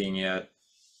you're looking at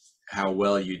how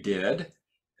well you did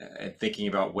and thinking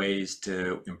about ways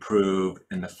to improve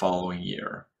in the following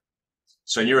year.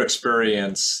 So in your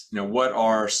experience, what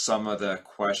are some of the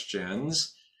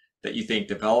questions that you think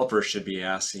developers should be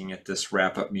asking at this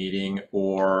wrap-up meeting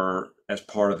or as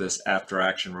part of this after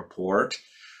action report?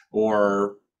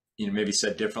 Or maybe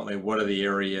said differently, what are the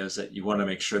areas that you want to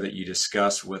make sure that you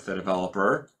discuss with the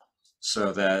developer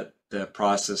so that the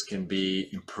process can be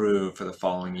improved for the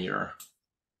following year?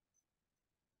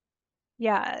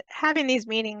 Yeah, having these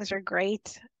meetings are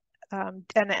great. And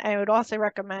I would also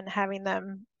recommend having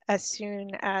them as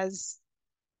soon as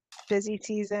busy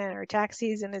season or tax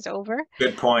season is over.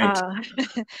 Good point.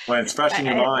 When it's fresh in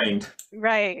your mind.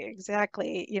 Right,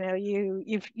 exactly.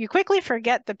 You quickly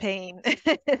forget the pain.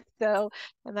 So,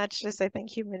 and that's just, I think,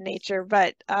 human nature.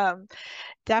 But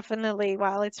definitely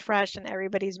while it's fresh in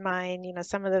everybody's mind,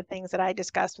 some of the things that I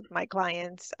discuss with my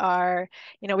clients are,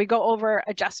 we go over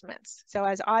adjustments. So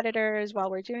as auditors, while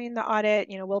we're doing the audit,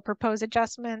 we'll propose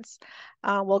adjustments.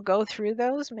 We'll go through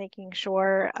those, making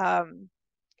sure,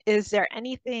 is there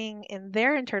anything in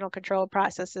their internal control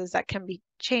processes that can be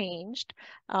changed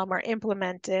or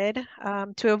implemented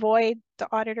to avoid the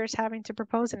auditors having to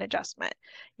propose an adjustment?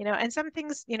 And some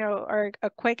things, are a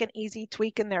quick and easy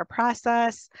tweak in their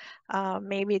process.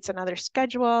 Maybe it's another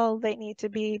schedule they need to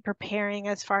be preparing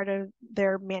as part of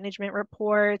their management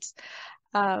reports.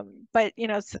 But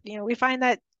we find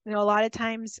that a lot of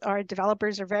times our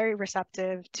developers are very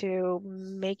receptive to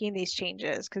making these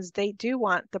changes because they do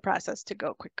want the process to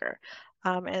go quicker.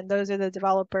 And those are the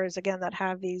developers, again, that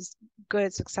have these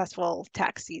good, successful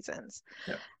tax seasons.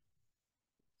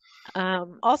 Yeah.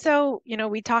 Also,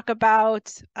 we talk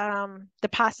about the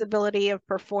possibility of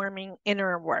performing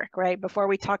interim work, right? Before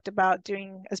we talked about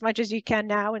doing as much as you can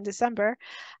now in December,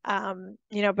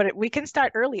 but we can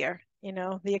start earlier.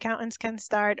 The accountants can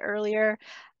start earlier.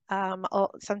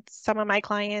 Some of my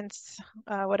clients,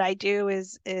 what I do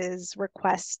is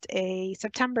request a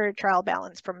September trial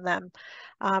balance from them.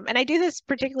 And I do this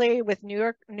particularly with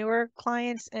newer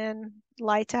clients in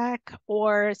LIHTC,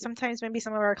 or sometimes maybe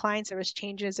some of our clients, there was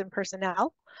changes in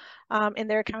personnel in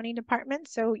their accounting department.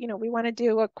 So, we want to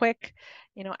do a quick,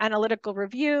 analytical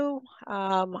review,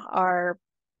 our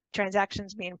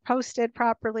transactions being posted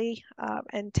properly,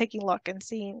 and taking a look and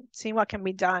seeing what can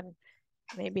be done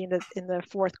maybe in the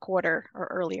fourth quarter or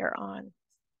earlier on.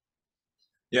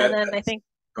 Yeah. And then I think.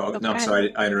 Oh, no, I'm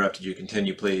sorry, I interrupted you.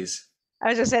 Continue, please. I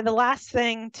was just saying the last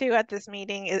thing too at this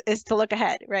meeting is to look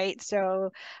ahead, right?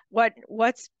 So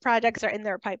what's projects are in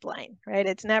their pipeline, right?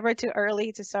 It's never too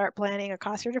early to start planning a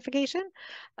cost certification.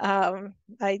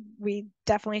 We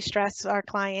definitely stress our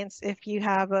clients, if you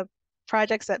have a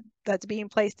projects that's being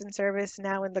placed in service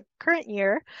now in the current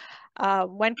year,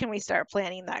 when can we start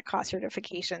planning that cost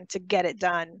certification to get it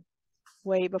done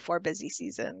way before busy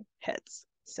season hits?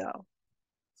 So.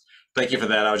 Thank you for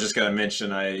that. I was just going to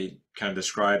mention, I kind of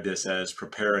described this as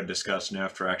prepare and discuss an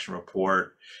after action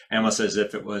report, almost as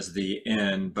if it was the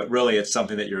end, but really it's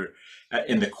something that you're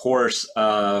in the course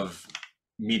of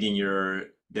meeting your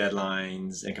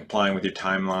deadlines and complying with your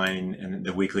timeline and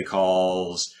the weekly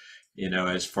calls,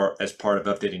 as part of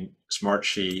updating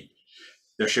Smartsheet.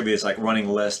 There should be this running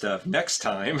list of next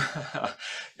time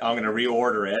I'm going to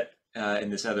reorder it in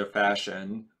this other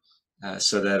fashion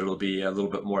so that it'll be a little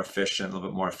bit more efficient, a little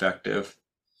bit more effective.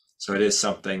 So it is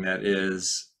something that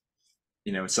is,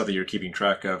 it's something you're keeping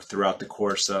track of throughout the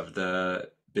course of the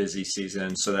busy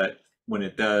season, so that when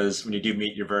you do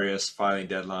meet your various filing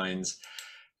deadlines,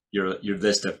 your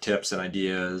list of tips and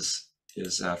ideas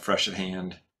is fresh at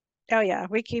hand. Oh yeah,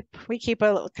 we keep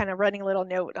a kind of running little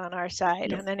note on our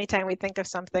side, Yep. And anytime we think of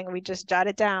something, we just jot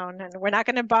it down. And we're not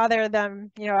going to bother them,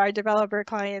 our developer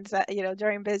clients,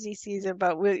 during busy season,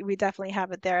 but we definitely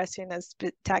have it there as soon as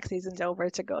tax season's over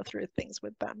to go through things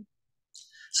with them.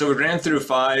 So we ran through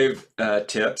 5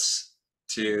 tips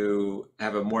to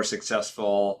have a more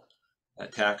successful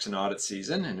tax and audit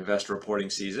season and investor reporting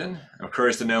season. I'm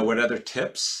curious to know what other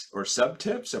tips or sub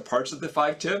tips or parts of the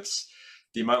 5 tips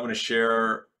you might want to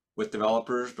share with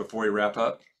developers before we wrap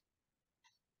up?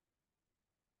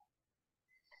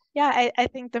 Yeah, I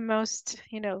think the most,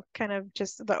 kind of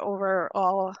just the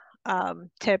overall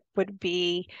tip would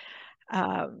be,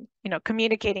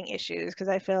 communicating issues, because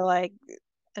I feel like,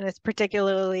 and it's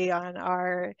particularly on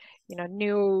our,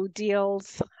 new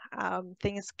deals,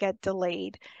 things get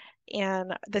delayed.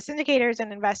 And the syndicators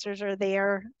and investors are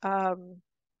there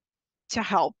to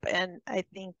help. And I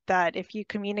think that if you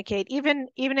communicate, even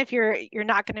if you're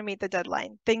not going to meet the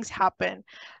deadline, things happen.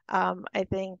 I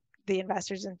think the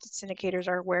investors and syndicators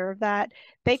are aware of that.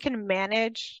 They can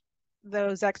manage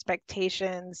those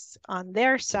expectations on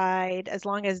their side as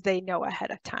long as they know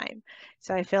ahead of time.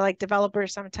 So I feel like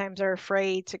developers sometimes are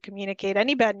afraid to communicate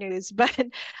any bad news, but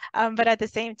at the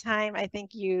same time, I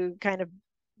think you kind of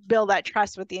build that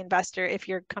trust with the investor if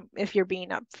you're being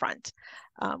upfront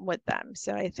with them.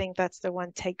 So I think that's the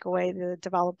one takeaway the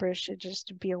developers should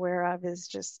just be aware of, is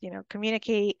just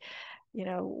communicate,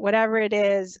 whatever it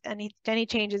is, any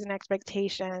changes in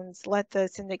expectations, let the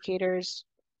syndicators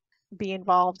be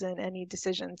involved in any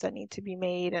decisions that need to be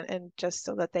made, and just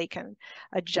so that they can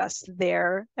adjust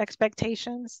their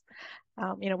expectations.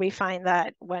 We find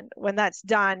that when that's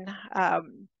done,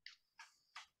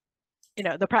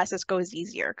 the process goes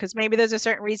easier, because maybe there's a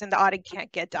certain reason the audit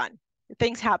can't get done.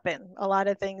 Things happen, a lot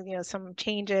of things, some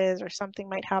changes or something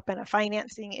might happen, a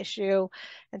financing issue,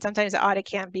 and sometimes the audit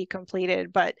can't be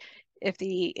completed. But if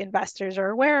the investors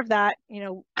are aware of that,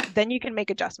 then you can make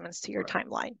adjustments to your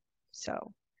timeline.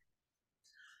 So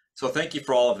thank you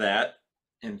for all of that.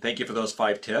 And thank you for those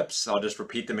 5 tips. I'll just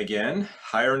repeat them again.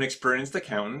 Hire an experienced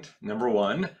accountant, number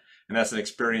 1. And that's an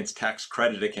experienced tax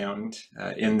credit accountant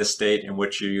in the state in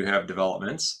which you have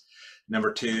developments.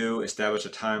 Number 2, establish a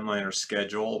timeline or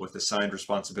schedule with assigned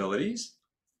responsibilities.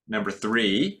 Number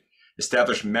 3,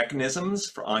 establish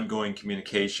mechanisms for ongoing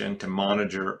communication to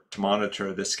monitor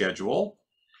the schedule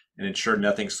and ensure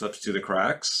nothing slips through the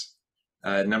cracks.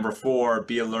 Number 4,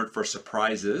 be alert for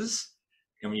surprises.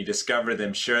 And when you discover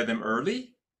them, share them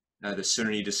early. The sooner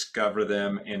you discover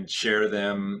them and share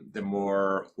them, the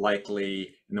more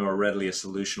likely and the more readily a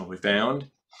solution will be found.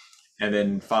 And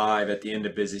then 5, at the end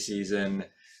of busy season,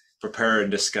 prepare and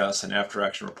discuss an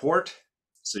after-action report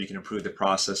so you can improve the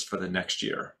process for the next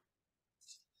year.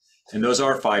 And those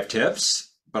are 5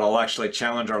 tips, but I'll actually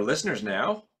challenge our listeners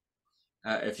now.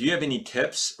 If you have any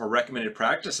tips or recommended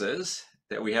practices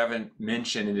that we haven't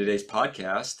mentioned in today's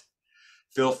podcast,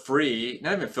 please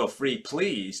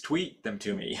tweet them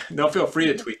to me. Don't feel free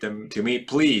to tweet them to me.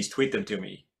 Please tweet them to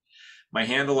me. My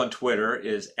handle on Twitter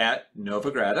is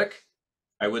 @Novogradac.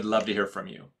 I would love to hear from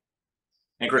you.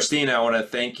 And Christina, I want to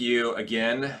thank you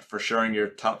again for sharing your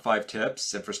top 5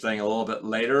 tips and for staying a little bit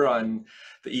later on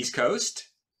the East Coast.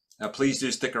 Please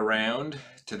do stick around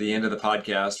to the end of the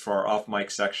podcast for our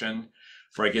off-mic section,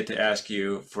 where I get to ask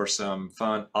you for some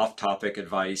fun off-topic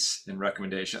advice and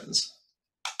recommendations.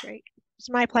 Great. It's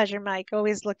my pleasure, Mike.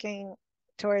 Always looking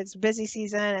towards busy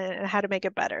season and how to make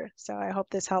it better. So I hope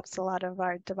this helps a lot of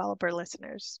our developer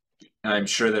listeners. I'm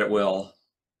sure that it will.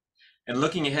 And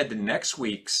looking ahead to next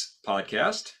week's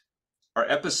podcast, our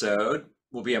episode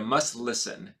will be a must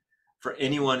listen for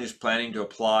anyone who's planning to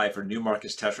apply for new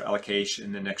markets tax allocation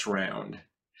in the next round,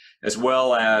 as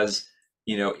well as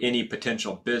any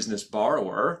potential business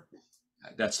borrower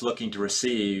that's looking to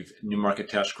receive new market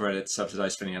tax credit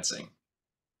subsidized financing.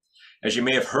 As you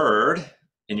may have heard,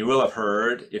 and you will have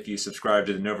heard if you subscribe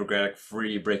to the Novogradac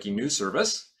free breaking news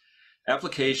service,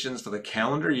 applications for the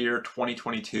calendar year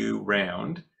 2022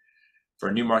 round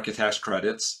for new market tax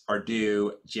credits are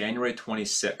due January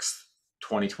 26th,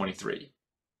 2023.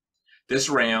 This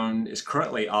round is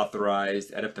currently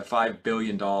authorized at up to $5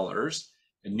 billion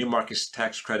in new market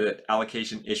tax credit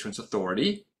allocation issuance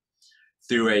authority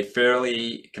through a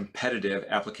fairly competitive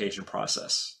application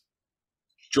process.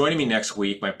 Joining me next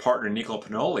week, my partner Nicola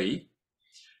Pinoli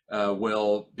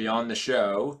will be on the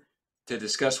show to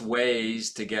discuss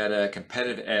ways to get a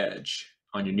competitive edge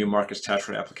on your new markets tax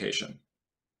credit application.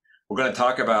 We're going to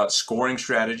talk about scoring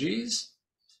strategies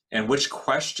and which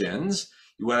questions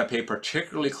you want to pay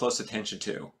particularly close attention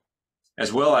to,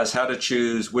 as well as how to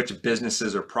choose which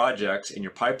businesses or projects in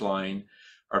your pipeline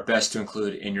are best to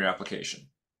include in your application.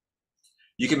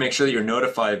 You can make sure that you're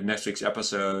notified of next week's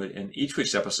episode and each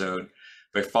week's episode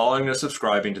by following or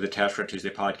subscribing to the Tax Credit Tuesday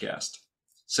podcast.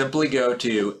 Simply go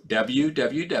to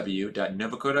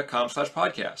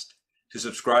www.novoco.com/podcast to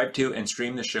subscribe to and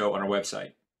stream the show on our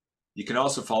website. You can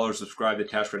also follow or subscribe to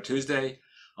Tax Credit Tuesday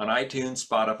on iTunes,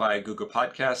 Spotify, Google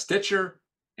Podcasts, Stitcher,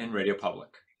 and Radio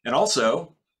Public. And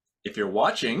also, if you're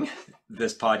watching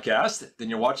this podcast, then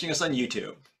you're watching us on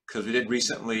YouTube, because we did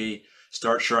recently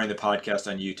start sharing the podcast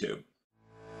on YouTube.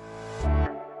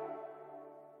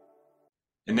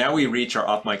 And now we reach our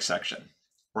off mic section,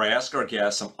 where I ask our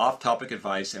guests some off-topic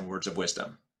advice and words of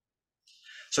wisdom.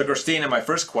 So Christina, my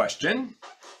first question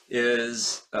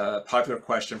is a popular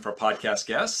question for podcast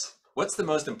guests. What's the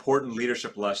most important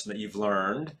leadership lesson that you've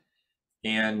learned?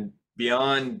 And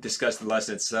beyond discussing the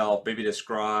lesson itself, maybe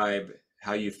describe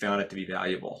how you found it to be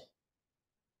valuable.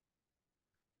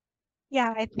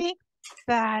 Yeah, I think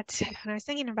that when I was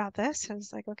thinking about this, I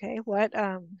was like, okay,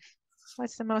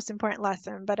 what's the most important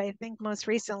lesson? But I think most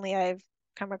recently I've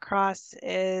come across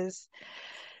is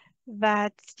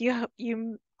that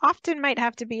you often might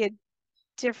have to be a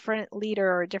different leader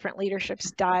or a different leadership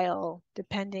style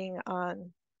depending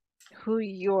on who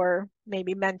you're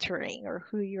maybe mentoring or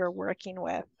who you're working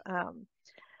with.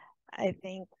 I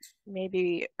think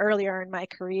maybe earlier in my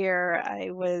career,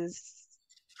 I was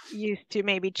used to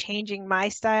maybe changing my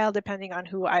style depending on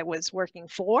who I was working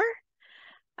for.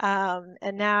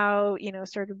 And now,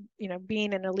 sort of,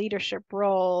 being in a leadership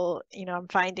role, I'm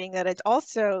finding that it's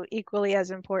also equally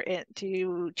as important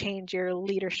to change your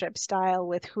leadership style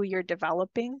with who you're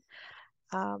developing.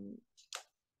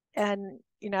 And,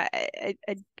 I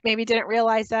maybe didn't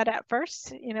realize that at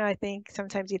first. I think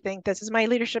sometimes you think this is my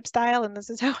leadership style and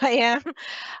this is how I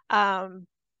am.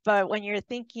 But when you're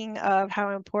thinking of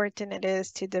how important it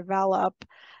is to develop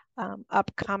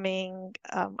upcoming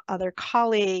other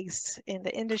colleagues in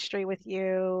the industry with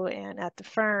you and at the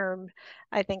firm,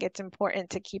 I think it's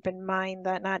important to keep in mind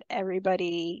that not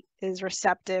everybody is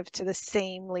receptive to the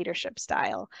same leadership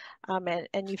style. And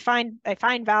I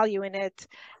find value in it,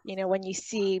 when you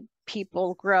see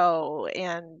people grow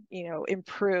and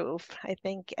improve. I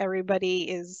think everybody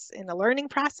is in a learning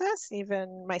process,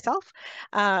 even myself.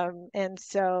 And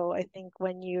so I think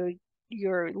when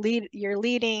you're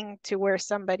leading to where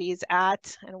somebody's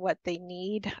at and what they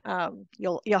need,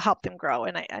 you'll help them grow.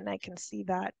 And I can see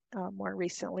that more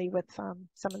recently with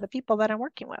some of the people that I'm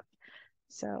working with.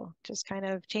 So just kind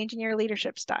of changing your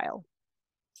leadership style.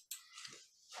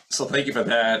 So thank you for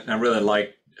that. I really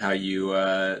like how you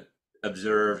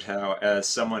observed how, as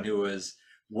someone who was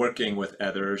working with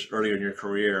others earlier in your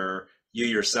career, you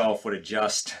yourself would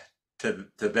adjust to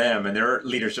them and their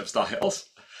leadership styles,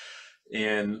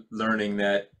 and learning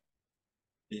that,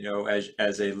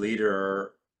 as a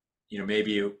leader,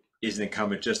 maybe it isn't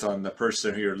incumbent just on the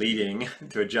person who you're leading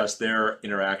to adjust their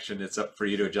interaction. It's up for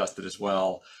you to adjust it as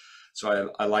well.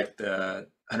 So I like the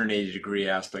 180-degree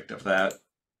aspect of that.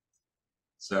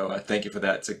 So thank you for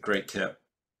that. It's a great tip.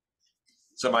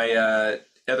 So my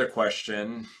other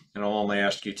question, and I'll only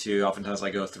ask you two, oftentimes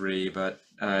I go three, but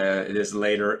it is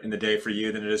later in the day for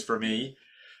you than it is for me.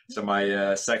 So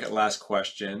my second last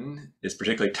question is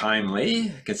particularly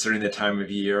timely, considering the time of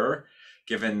year,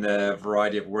 given the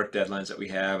variety of work deadlines that we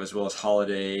have, as well as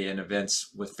holiday and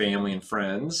events with family and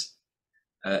friends.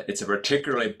 It's a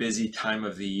particularly busy time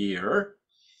of the year,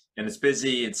 and it's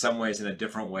busy in some ways in a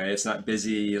different way. It's not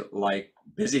busy like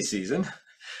busy season,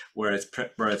 where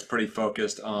it's pretty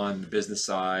focused on the business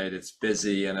side. It's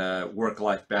busy in a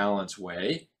work-life balance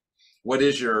way. What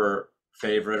is your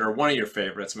favorite, or one of your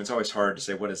favorites? I mean, it's always hard to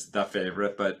say what is the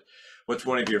favorite, but what's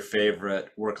one of your favorite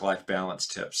work-life balance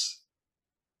tips?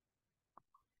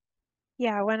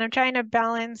 Yeah, when I'm trying to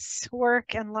balance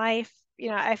work and life,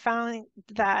 I found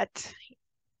that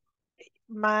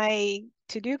my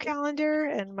to-do calendar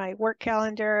and my work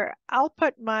calendar, I'll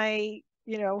put my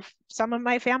some of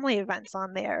my family events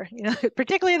on there,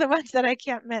 particularly the ones that I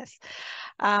can't miss.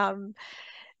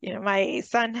 My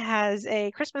son has a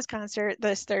Christmas concert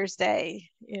this Thursday,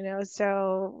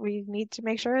 so we need to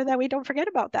make sure that we don't forget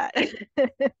about that.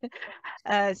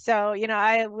 So,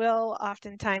 I will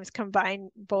oftentimes combine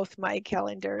both my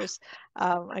calendars.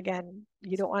 Again,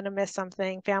 you don't want to miss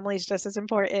something. Family is just as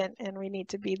important, and we need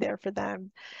to be there for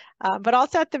them. But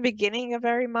also at the beginning of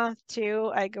every month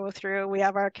too, I go through, we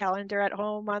have our calendar at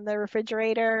home on the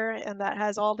refrigerator, and that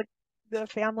has all the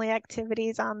family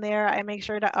activities on there. I make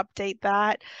sure to update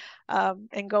that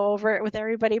and go over it with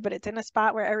everybody, but it's in a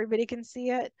spot where everybody can see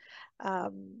it.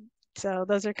 So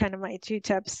those are kind of my two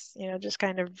tips, just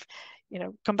kind of,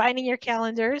 combining your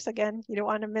calendars. Again, you don't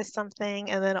want to miss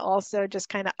something. And then also just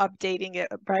kind of updating it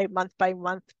month by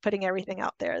month, putting everything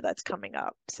out there that's coming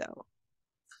up. So.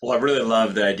 Well, I really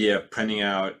love the idea of printing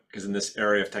out, because in this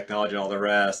area of technology and all the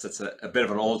rest, it's a bit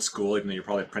of an old school, even though you're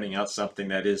probably printing out something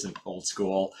that isn't old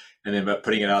school, and then but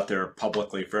putting it out there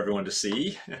publicly for everyone to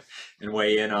see and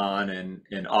weigh in on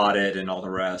and audit and all the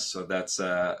rest. So that's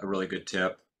a really good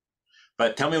tip.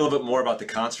 But tell me a little bit more about the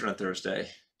concert on Thursday.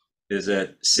 Is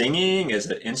it singing? Is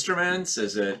it instruments?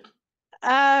 Is it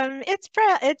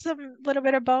It's a little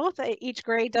bit of both. Each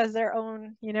grade does their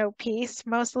own, piece.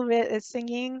 Most of it is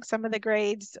singing. Some of the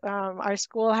grades, our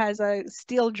school has a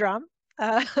steel drum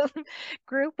uh,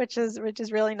 group, which is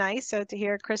really nice. So to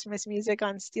hear Christmas music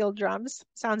on steel drums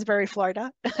sounds very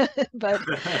Florida, but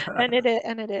and it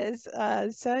is.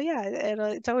 So yeah,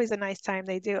 it's always a nice time.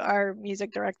 Our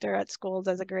music director at school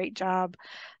does a great job.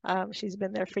 She's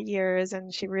been there for years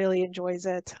and she really enjoys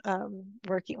it,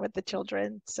 working with the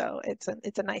children. So it's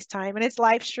a nice time, and it's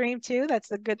live streamed too. That's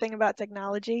the good thing about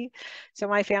technology. So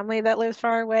my family that lives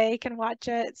far away can watch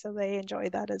it, so they enjoy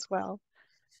that as well.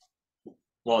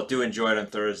 Well, do enjoy it on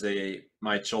Thursday.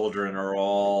 My children are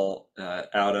all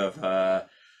out of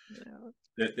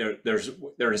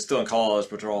they're still in college,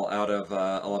 but they're all out of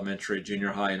elementary, junior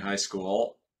high, and high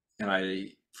school.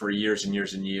 And for years and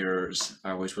years and years,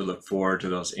 I always would look forward to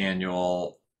those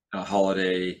annual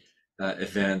holiday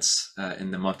events in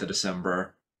the month of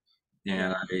December.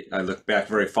 And I look back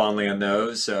very fondly on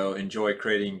those. So enjoy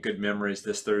creating good memories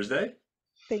this Thursday.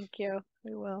 Thank you.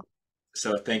 We will.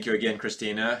 So thank you again,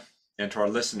 Christina. And to our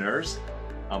listeners,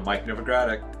 I'm Mike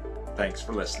Novogradac. Thanks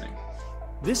for listening.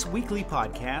 This weekly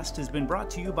podcast has been brought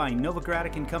to you by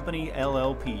Novogradac and Company,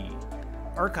 LLP.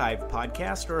 Archived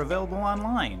podcasts are available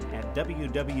online at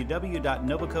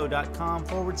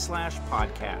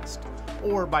www.novoco.com/podcast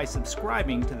or by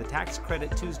subscribing to the Tax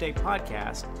Credit Tuesday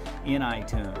podcast in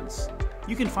iTunes.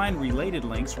 You can find related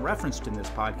links referenced in this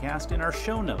podcast in our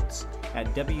show notes at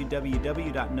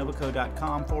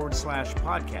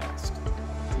www.novoco.com/podcast.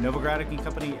 Novogradac and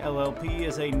Company, LLP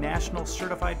is a national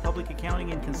certified public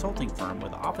accounting and consulting firm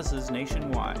with offices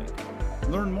nationwide.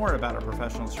 Learn more about our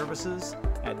professional services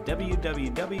at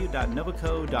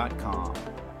www.novoco.com.